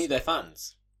Middlesbrough need their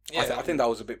fans. Yeah. I think that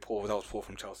was a bit poor. That was poor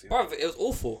from Chelsea. Bruv, it was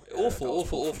awful. that was Awful.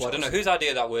 awful from I don't know Chelsea. whose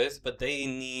idea that was, but they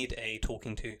need a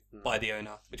talking to by the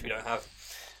owner, which we don't have.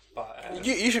 But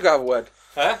You should go have a word.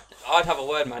 huh? I'd have a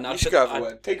word, man. You should go have a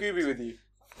word. Take Ubi with you.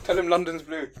 Tell him London's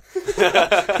blue.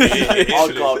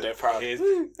 I'll go out there proud.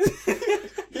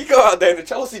 He'd go out there in the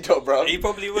Chelsea top, bro. He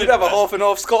probably would. He'd have a man. half and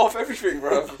half scarf, everything,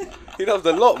 bro. He'd have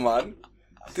the lot, man.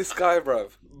 This guy, bro.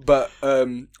 But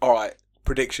all right,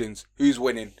 predictions. Who's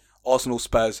winning? Arsenal,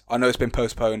 Spurs. I know it's been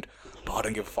postponed, but I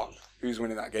don't give a fuck. Who's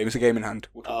winning that game? It's a game in hand.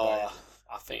 We'll talk about it.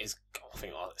 I think it's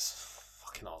fucking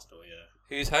Arsenal. Yeah.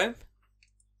 Who's home?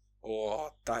 Oh,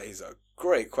 that is a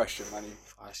great question, man.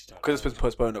 I actually don't. Because it's been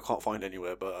postponed, I can't find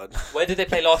anywhere. But Where did they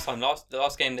play last time? The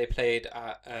last game they played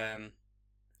at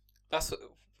that's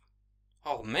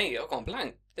oh mate, I've gone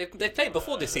blank. They played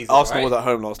before this season. Arsenal right? was at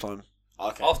home last time.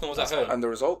 Okay. Arsenal was at home. And the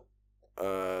result?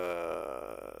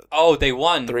 Oh, they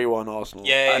won. 3-1 Arsenal.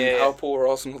 Yeah, And yeah. how poor were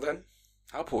Arsenal then?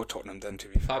 How poor were Tottenham then, to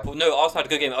be fair? No, Arsenal had a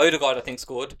good game. Odegaard, I think,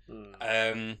 scored.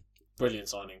 Brilliant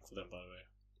signing for them, by the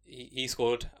way. He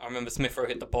scored. I remember Smith Rowe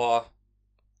hit the bar.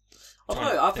 I don't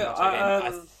know.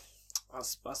 I think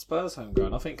Spurs home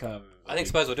ground. I think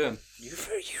Spurs will do him. You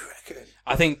reckon?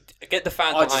 I think get the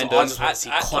fans I behind just them. want to see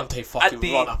Conte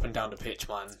fucking run up and down the pitch,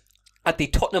 man. At the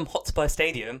Tottenham Hotspur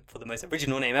Stadium, for the most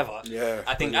original name ever. Yeah.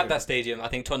 I think at that stadium, I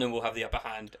think Tottenham will have the upper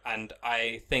hand, and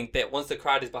I think that once the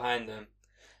crowd is behind them,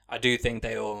 I do think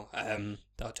they'll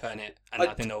turn it, and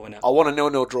I think they'll win it. I want a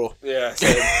 0-0 draw. Yeah,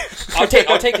 same. I'll take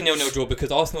a 0-0 draw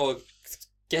because Arsenal are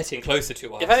getting closer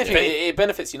to us. If anything, it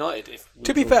benefits United.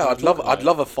 To be fair, I'd love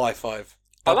a 5-5.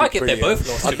 I like if they're both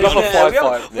lost. I'd to be love a honest.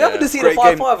 5-5. We haven't seen a Great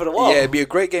game. 5-5 in a while. Yeah, it'd be a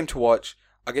great game to watch.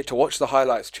 I get to watch the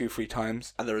highlights 2-3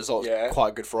 times. And the results Yeah.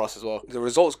 quite good for us as well. The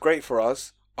result's great for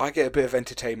us. I get a bit of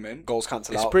entertainment. Goals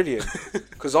cancel It's out. brilliant.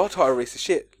 Because our title race is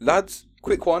shit. Lads,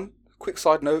 quick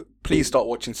side note. Please start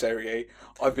watching Serie A.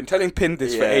 I've been telling Pin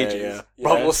this for ages. Yeah. Yeah.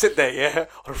 Bro, we'll sit there,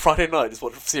 on a Friday night, just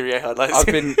watch Serie A highlights.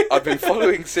 I've been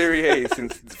following Serie A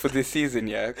for this season,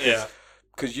 yeah. Yeah.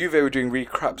 Because Juve were doing really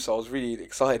crap, so I was really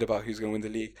excited about who's going to win the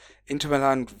league. Inter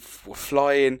Milan were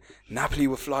flying. Napoli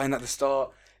were flying at the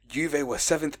start. Juve were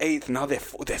 7th, 8th. Now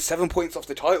they're 7 points off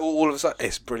the title. All of a sudden,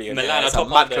 it's brilliant. Milan are it's a top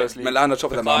mad of them. close league. Milan are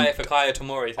top of them. Fikayo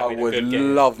Tomori is I having a would good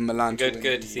game. love Milan to Good, win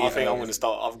good the to see. league. I think I'm going to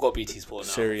start. I've got BT Sport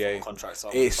now. Serie A. Contract, so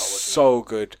I'm gonna It's start watching so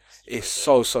good. It's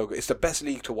so good. It's the best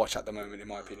league to watch at the moment, in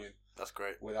my opinion, That's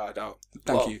great. without a doubt. that.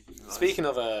 Thank Well, you. Speaking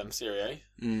of Serie A,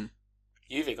 Mm.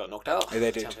 Juve got knocked out. Yeah,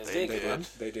 they did. Champions They League, man. did.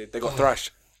 They did. They got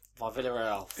thrashed. By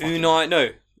Villarreal.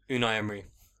 Unai Emery.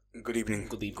 Good evening.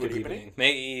 Good evening. Good evening,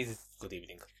 mate. He's Good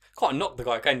evening. can't knock the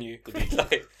guy, can you?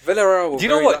 Like, Villarreal. do you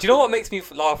know what? Do you know what makes me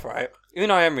laugh? Right,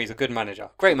 Unai Emery's a good manager,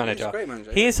 great manager. He's a great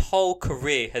manager. His whole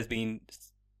career has been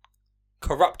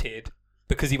corrupted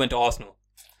because he went to Arsenal.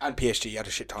 And PSG he had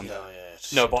a shit ton Yeah, there. yeah.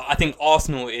 No, but I think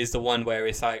Arsenal is the one where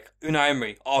it's like Unai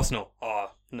Emery, Arsenal.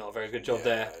 No, very good job Yeah,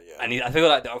 there. yeah. And I feel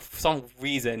like for some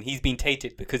reason he's been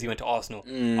tainted because he went to Arsenal.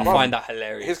 Mm. I find that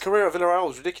hilarious. His career at Villarreal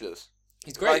was ridiculous.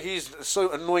 He's great. Like, he's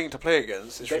so annoying to play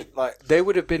against. It's like, They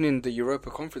would have been in the Europa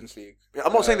Conference League.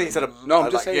 I'm not saying that he's had a... No, I'm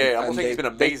just like, saying. Yeah, I'm not and saying he's been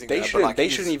amazing They, there, but, shouldn't. like, They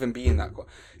he's- shouldn't even be in that.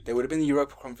 They would have been in the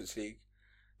Europa Conference League.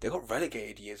 They got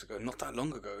relegated years ago, not that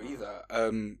long ago either.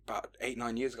 About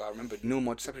 8-9 years ago, I remember.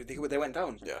 Nilmod separately. They went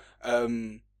down. Yeah.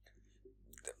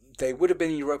 They would have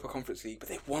been in Europa Conference League, but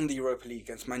they won the Europa League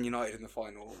against Man United in the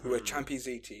final, who were a Champions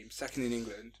League team, second in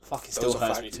England. Fucking That still was a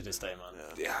hurts fact. me to this day, man.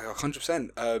 Yeah,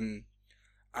 100%.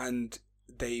 And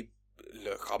they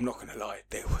look. I'm not gonna lie.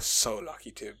 They were so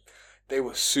lucky to. They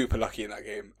were super lucky in that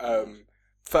game.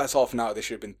 First half now they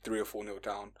should have been 3 or 4-0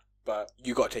 down, but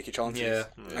you got to take your chances. Yeah.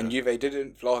 And Juve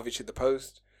didn't. Vlahovic hit the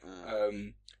post.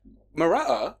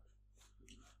 Morata.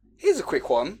 Here's a quick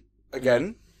one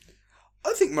again.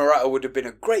 I think Morata would have been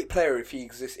a great player if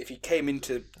he came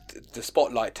into the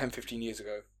spotlight 10-15 years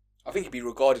ago. I think he'd be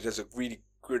regarded as a really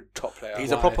good top player. He's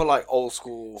Why? a proper, like, old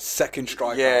school... second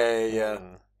striker. Yeah.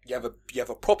 You have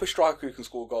a proper striker who can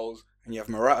score goals, and you have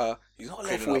Morata, who's not a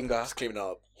left Cleaning winger. up. Just cleaning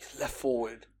up. He's left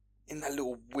forward in that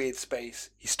little weird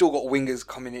space. He's still got wingers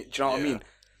coming in. Do you know what I Yeah. mean?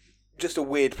 Just a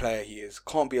weird player he is.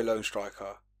 Can't be a lone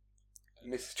striker.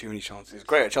 Misses too many chances. He's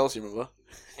great at Chelsea, remember?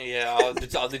 Yeah, I was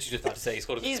literally just about to say he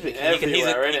scored. He's been he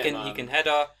everywhere, innit, he man? can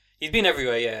header. He's been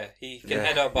everywhere. Yeah, he can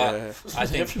header, but I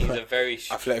think he's a very.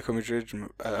 Atletico Madrid,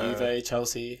 Juve,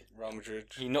 Chelsea. Real Madrid.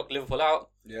 He knocked Liverpool out,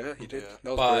 Yeah, he did. Yeah. That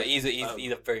was but great. he's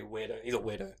a very weirdo. He's a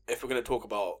weirdo. If we're going to talk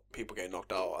about people getting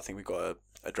knocked out, I think we've got to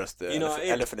address the United.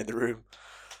 elephant in the room.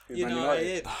 Man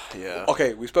United. Yeah.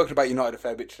 Okay, we've spoken about United a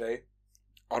fair bit today.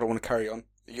 I don't want to carry on.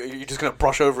 You're just going to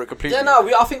brush over it completely? Yeah, no,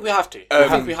 I think we have to. I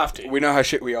think we have to. We know how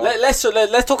shit we are. Let's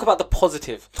talk about the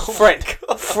positive. Fred.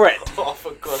 Fred. Oh,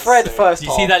 for God's Fred sake. first Do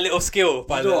you half. see that little skill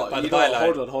by You know the what?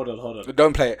 byline? Hold on.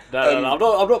 Don't play it. No,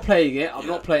 I'm not playing it. I'm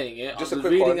not playing it. Just I'm a just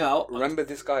quick reading one. out. Remember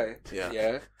this guy? Yeah.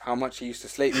 Yeah. how much he used to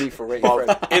slate me for rating Fred.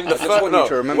 In the I just want you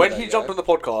to remember when that, he jumped on the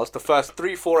podcast, the first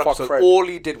 3-4 Fuck episodes, Fred. all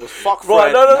he did was fuck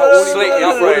Right, Fred. no, slate me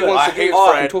up, no, Fred. no, I no. hate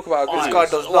Alright, Fred. talk about This good guy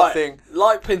news. does nothing.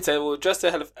 Like Pin said, well, just the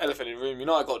elephant in the room.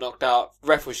 United got knocked out.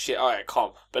 Ref was shit. Alright,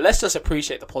 calm. But let's just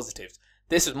appreciate the positives.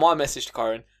 This is my message to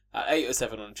Karen at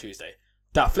 8:07 on Tuesday.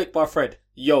 That flick by Fred.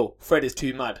 Yo, Fred is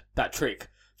too mad. That trick.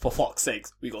 For fuck's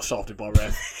sakes, we got shafted by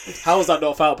ref. How was that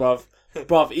not a foul, bruv?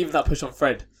 Bruv, even that push on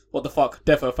Fred. What the fuck?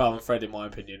 Defo foul on Fred, in my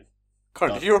opinion.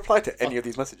 Karen, did you reply to any of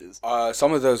these messages?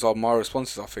 Some of those are my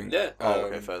responses, I think. Yeah. Oh,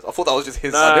 okay, first. I thought that was just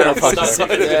his. No, I didn't no, reply to no, his no,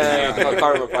 side. yeah,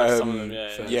 Karen replied to some of them.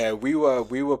 Yeah. Yeah, we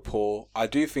were poor. I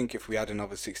do think if we had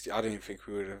another 60, I don't even think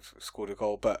we would have scored a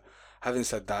goal. But having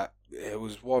said that, it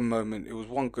was one moment. It was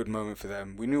one good moment for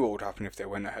them. We knew what would happen if they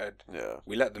went ahead. Yeah.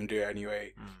 We let them do it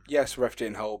anyway. Yes, ref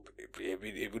didn't help.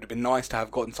 It would have been nice to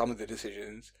have gotten some of the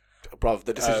decisions. Bruv,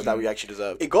 the decision that we actually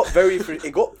deserved. It got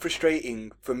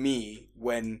frustrating for me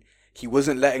when he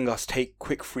wasn't letting us take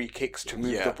quick free kicks to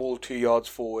move the ball 2 yards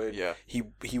forward. Yeah.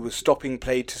 He was stopping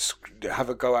play to have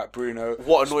a go at Bruno.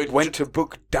 What annoyed Went to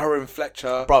book Darren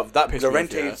Fletcher. Bruv, that pissed me off,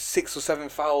 Llorente yeah. 6 or 7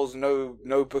 fouls, no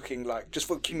booking, like just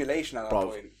for accumulation at that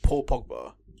point. Paul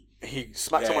Pogba, he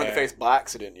smacked someone in the Yeah. face by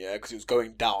accident, because he was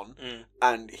going down,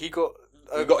 and he got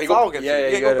He got foul against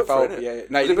him. he got a booked for foul. it, innit? Yeah.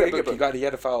 No, Was he it didn't Big get booked. Gibber? He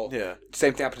had a foul. Yeah.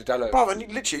 Same thing happened to Dallo. Bro, and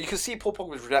literally, you can see Paul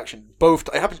Pogba's reaction.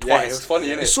 It happened twice. Yeah, it was funny,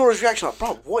 innit? You saw his reaction, like,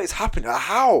 bro, what is happening?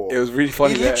 How? It was really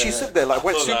funny. He literally stood there, like,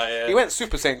 saw that, yeah. he went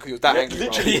Super Saiyan because he was that angry. bro.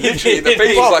 literally in the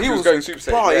face, Bro, like he was going Super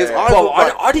Saiyan. Bro, his Yeah, eyes Bro, were, I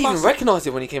like, didn't even massive. recognise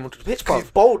it when he came onto the pitch, bro.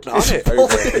 He's bold now, isn't it? Very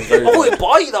bold, he's very I bold. thought it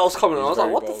bite that was coming on. I was like,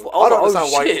 Very what the bold. fuck? I don't Oh,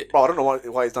 understand why. shit. Bro, I don't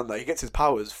know why he's done that. He gets his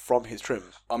powers from his trim.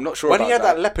 I'm not sure When about he had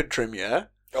that. that leopard trim, yeah,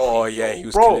 Oh yeah, he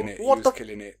was Bro, killing it. He what was the-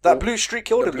 killing it. that blue streak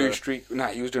killed the him. blue though. streak. Nah,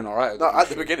 he was doing alright. No, at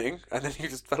the beginning, and then he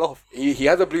just fell off. He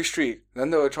had the blue streak.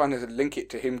 Then they were trying to link it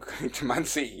to him going to Man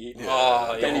City.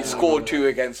 Oh, Then he yeah. scored 2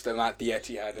 against them at the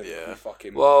Etihad. And Yeah. he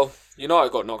fucking. Well,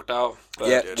 United got knocked out. But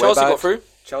Yeah, Chelsea we're bad. got through.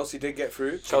 Chelsea did get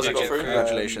through. Chelsea did got get through. through.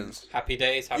 Congratulations. Happy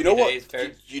days, happy You know what? days.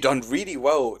 Very... You done really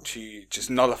well to just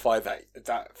nullify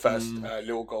that first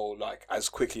little goal like as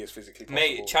quickly as physically possible.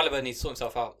 Mate, Chalobah needs to sort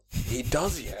himself out. He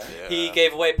does, yeah. He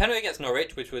gave away a penalty against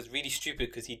Norwich, which was really stupid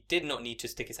because he did not need to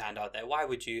stick his hand out there. Why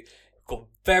would you? Got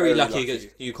very lucky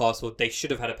against Newcastle. They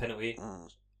should have had a penalty.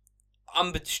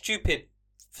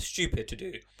 Stupid to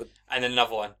do. And then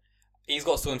another one. He's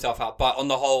got to sort himself out. But on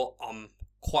the whole, I'm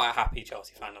quite a happy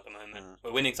Chelsea fan at the moment.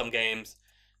 We're winning some games.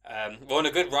 We're on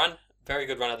a good run. Very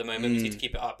good run at the moment. We need to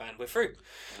keep it up and we're through.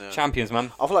 Champions,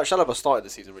 man. I feel like Chalobah started the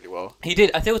season really well. He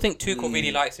did. I still think Tuchel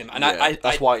really likes him. And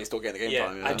That's why he's still getting the game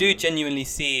time. I do genuinely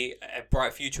see a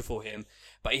bright future for him.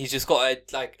 But he's just got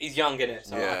he's young in it,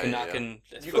 so I can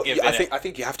forgive I it.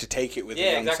 think you have to take it with Yeah,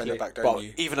 a young exactly. centre back, don't But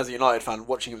you? even as a United fan,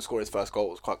 watching him score his first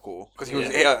goal was quite cool because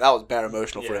that was bare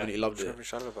emotional for him Yeah. and he loved it. Trevor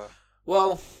Chalobah.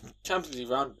 Well, Champions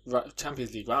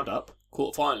League roundup,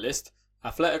 quarter-finalist,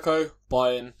 Atletico,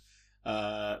 Bayern,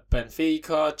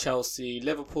 Benfica, Chelsea,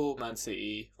 Liverpool, Man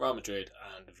City, Real Madrid,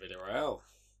 and Villarreal.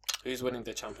 Who's winning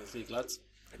the Champions League, lads?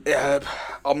 Yeah,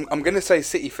 I'm gonna say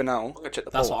City for now. I'm gonna check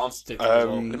the That's poll. what I'm sticking as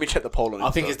well. Let me check the poll on it.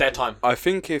 I think it's their time. I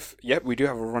think we do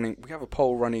have a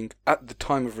poll running at the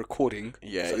time of recording.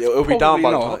 Yeah, So it'll it's be down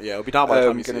by probably the not. time. Yeah, it'll be down by the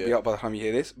time you see Going to it. be up by the time you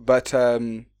hear this. But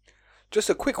just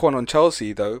a quick one on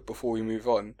Chelsea though before we move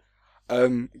on.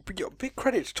 Big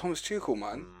credit to Thomas Tuchel,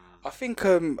 man. I think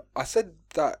I said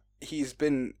that he's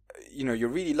been, you're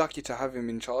really lucky to have him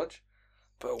in charge.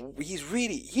 But I want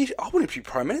him to be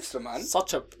Prime Minister, man.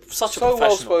 Such a So professional.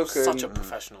 well-spoken. Such a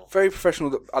professional. Very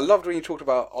professional. I loved when you talked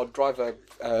about I'll drive my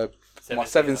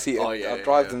 7-seater. Oh, yeah, I'll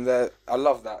drive yeah. them there. I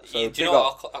love that. So Do you big know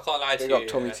up. what? I can't lie to big you. up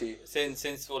Tommy T.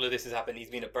 Since all of this has happened, he's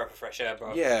been a breath of fresh air,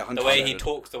 bro. Yeah, The way he 100%.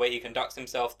 talks, the way he conducts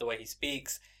himself, the way he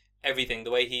speaks, everything. The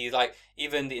way he's like,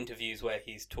 even the interviews where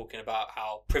he's talking about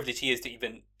how privileged he is to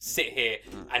even sit here,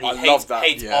 and he I love that.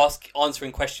 hates Yeah.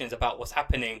 answering questions about what's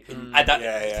happening. And that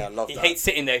Yeah, I love he that. hates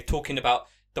sitting there talking about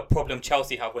the problem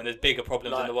Chelsea have when there's bigger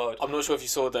problems in the world. I'm not sure if you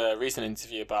saw the recent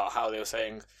interview about how they were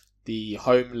saying the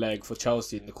home leg for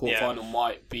Chelsea in the quarterfinal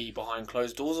might be behind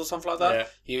closed doors or something like that. Yeah.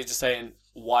 He was just saying,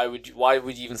 why would you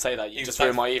even say that? You He just was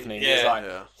ruined like- my evening. yeah. He was like,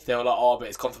 Yeah. they were like, oh, but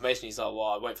it's confirmation. He's like, well,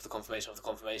 I wait for the confirmation of the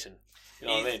confirmation. You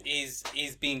know what I mean?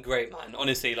 He's been great, man.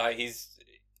 Honestly, like he's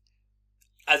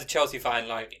as a Chelsea fan,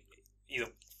 like he's a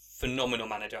phenomenal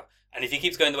manager. And if he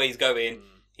keeps going the way he's going,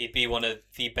 he'd be one of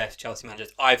the best Chelsea managers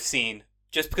I've seen.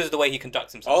 Just because of the way he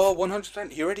conducts himself. Oh,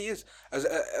 100%. He already is.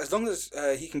 As long as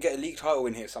he can get a league title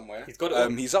in here somewhere, He's got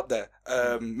it. he's up there.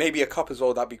 Maybe a cup as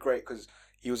well. That'd be great because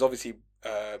he was obviously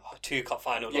 2 cup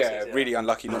final losses. really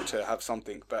unlucky not to have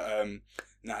something. But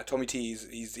Tommy T,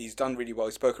 he's done really well.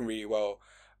 He's spoken really well.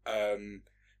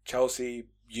 Chelsea,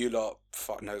 you lot,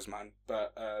 fuck knows, man.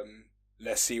 But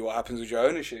let's see what happens with your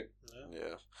ownership.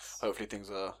 Yeah. Hopefully things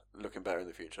are looking better in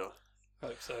the future.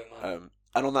 Hope so, man.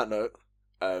 And on that note,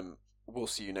 we'll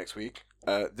see you next week.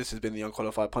 This has been the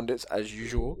Unqualified Pundits as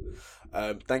usual.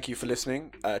 Thank you for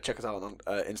listening. Check us out on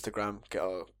Instagram. Get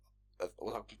our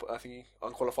I think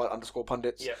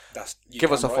unqualified_pundits. Yeah,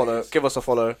 Give us a follow. Give us a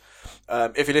follow.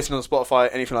 If you're listening on Spotify,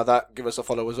 anything like that, give us a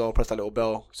follow as well. Press that little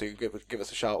bell so you can give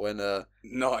us a shout when.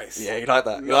 Nice. Yeah, you like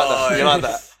that. You like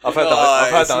that. I've heard that.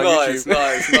 I've heard that on YouTube.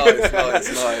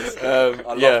 Nice.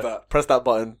 I love that. Press that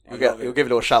button. You'll give a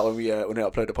little shout when we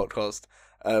upload the podcast.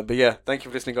 But yeah, thank you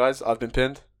for listening, guys. I've been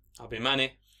Pinned. I've been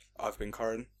Manny. I've been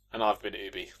Curran. And I've been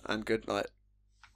Ubi. And good night.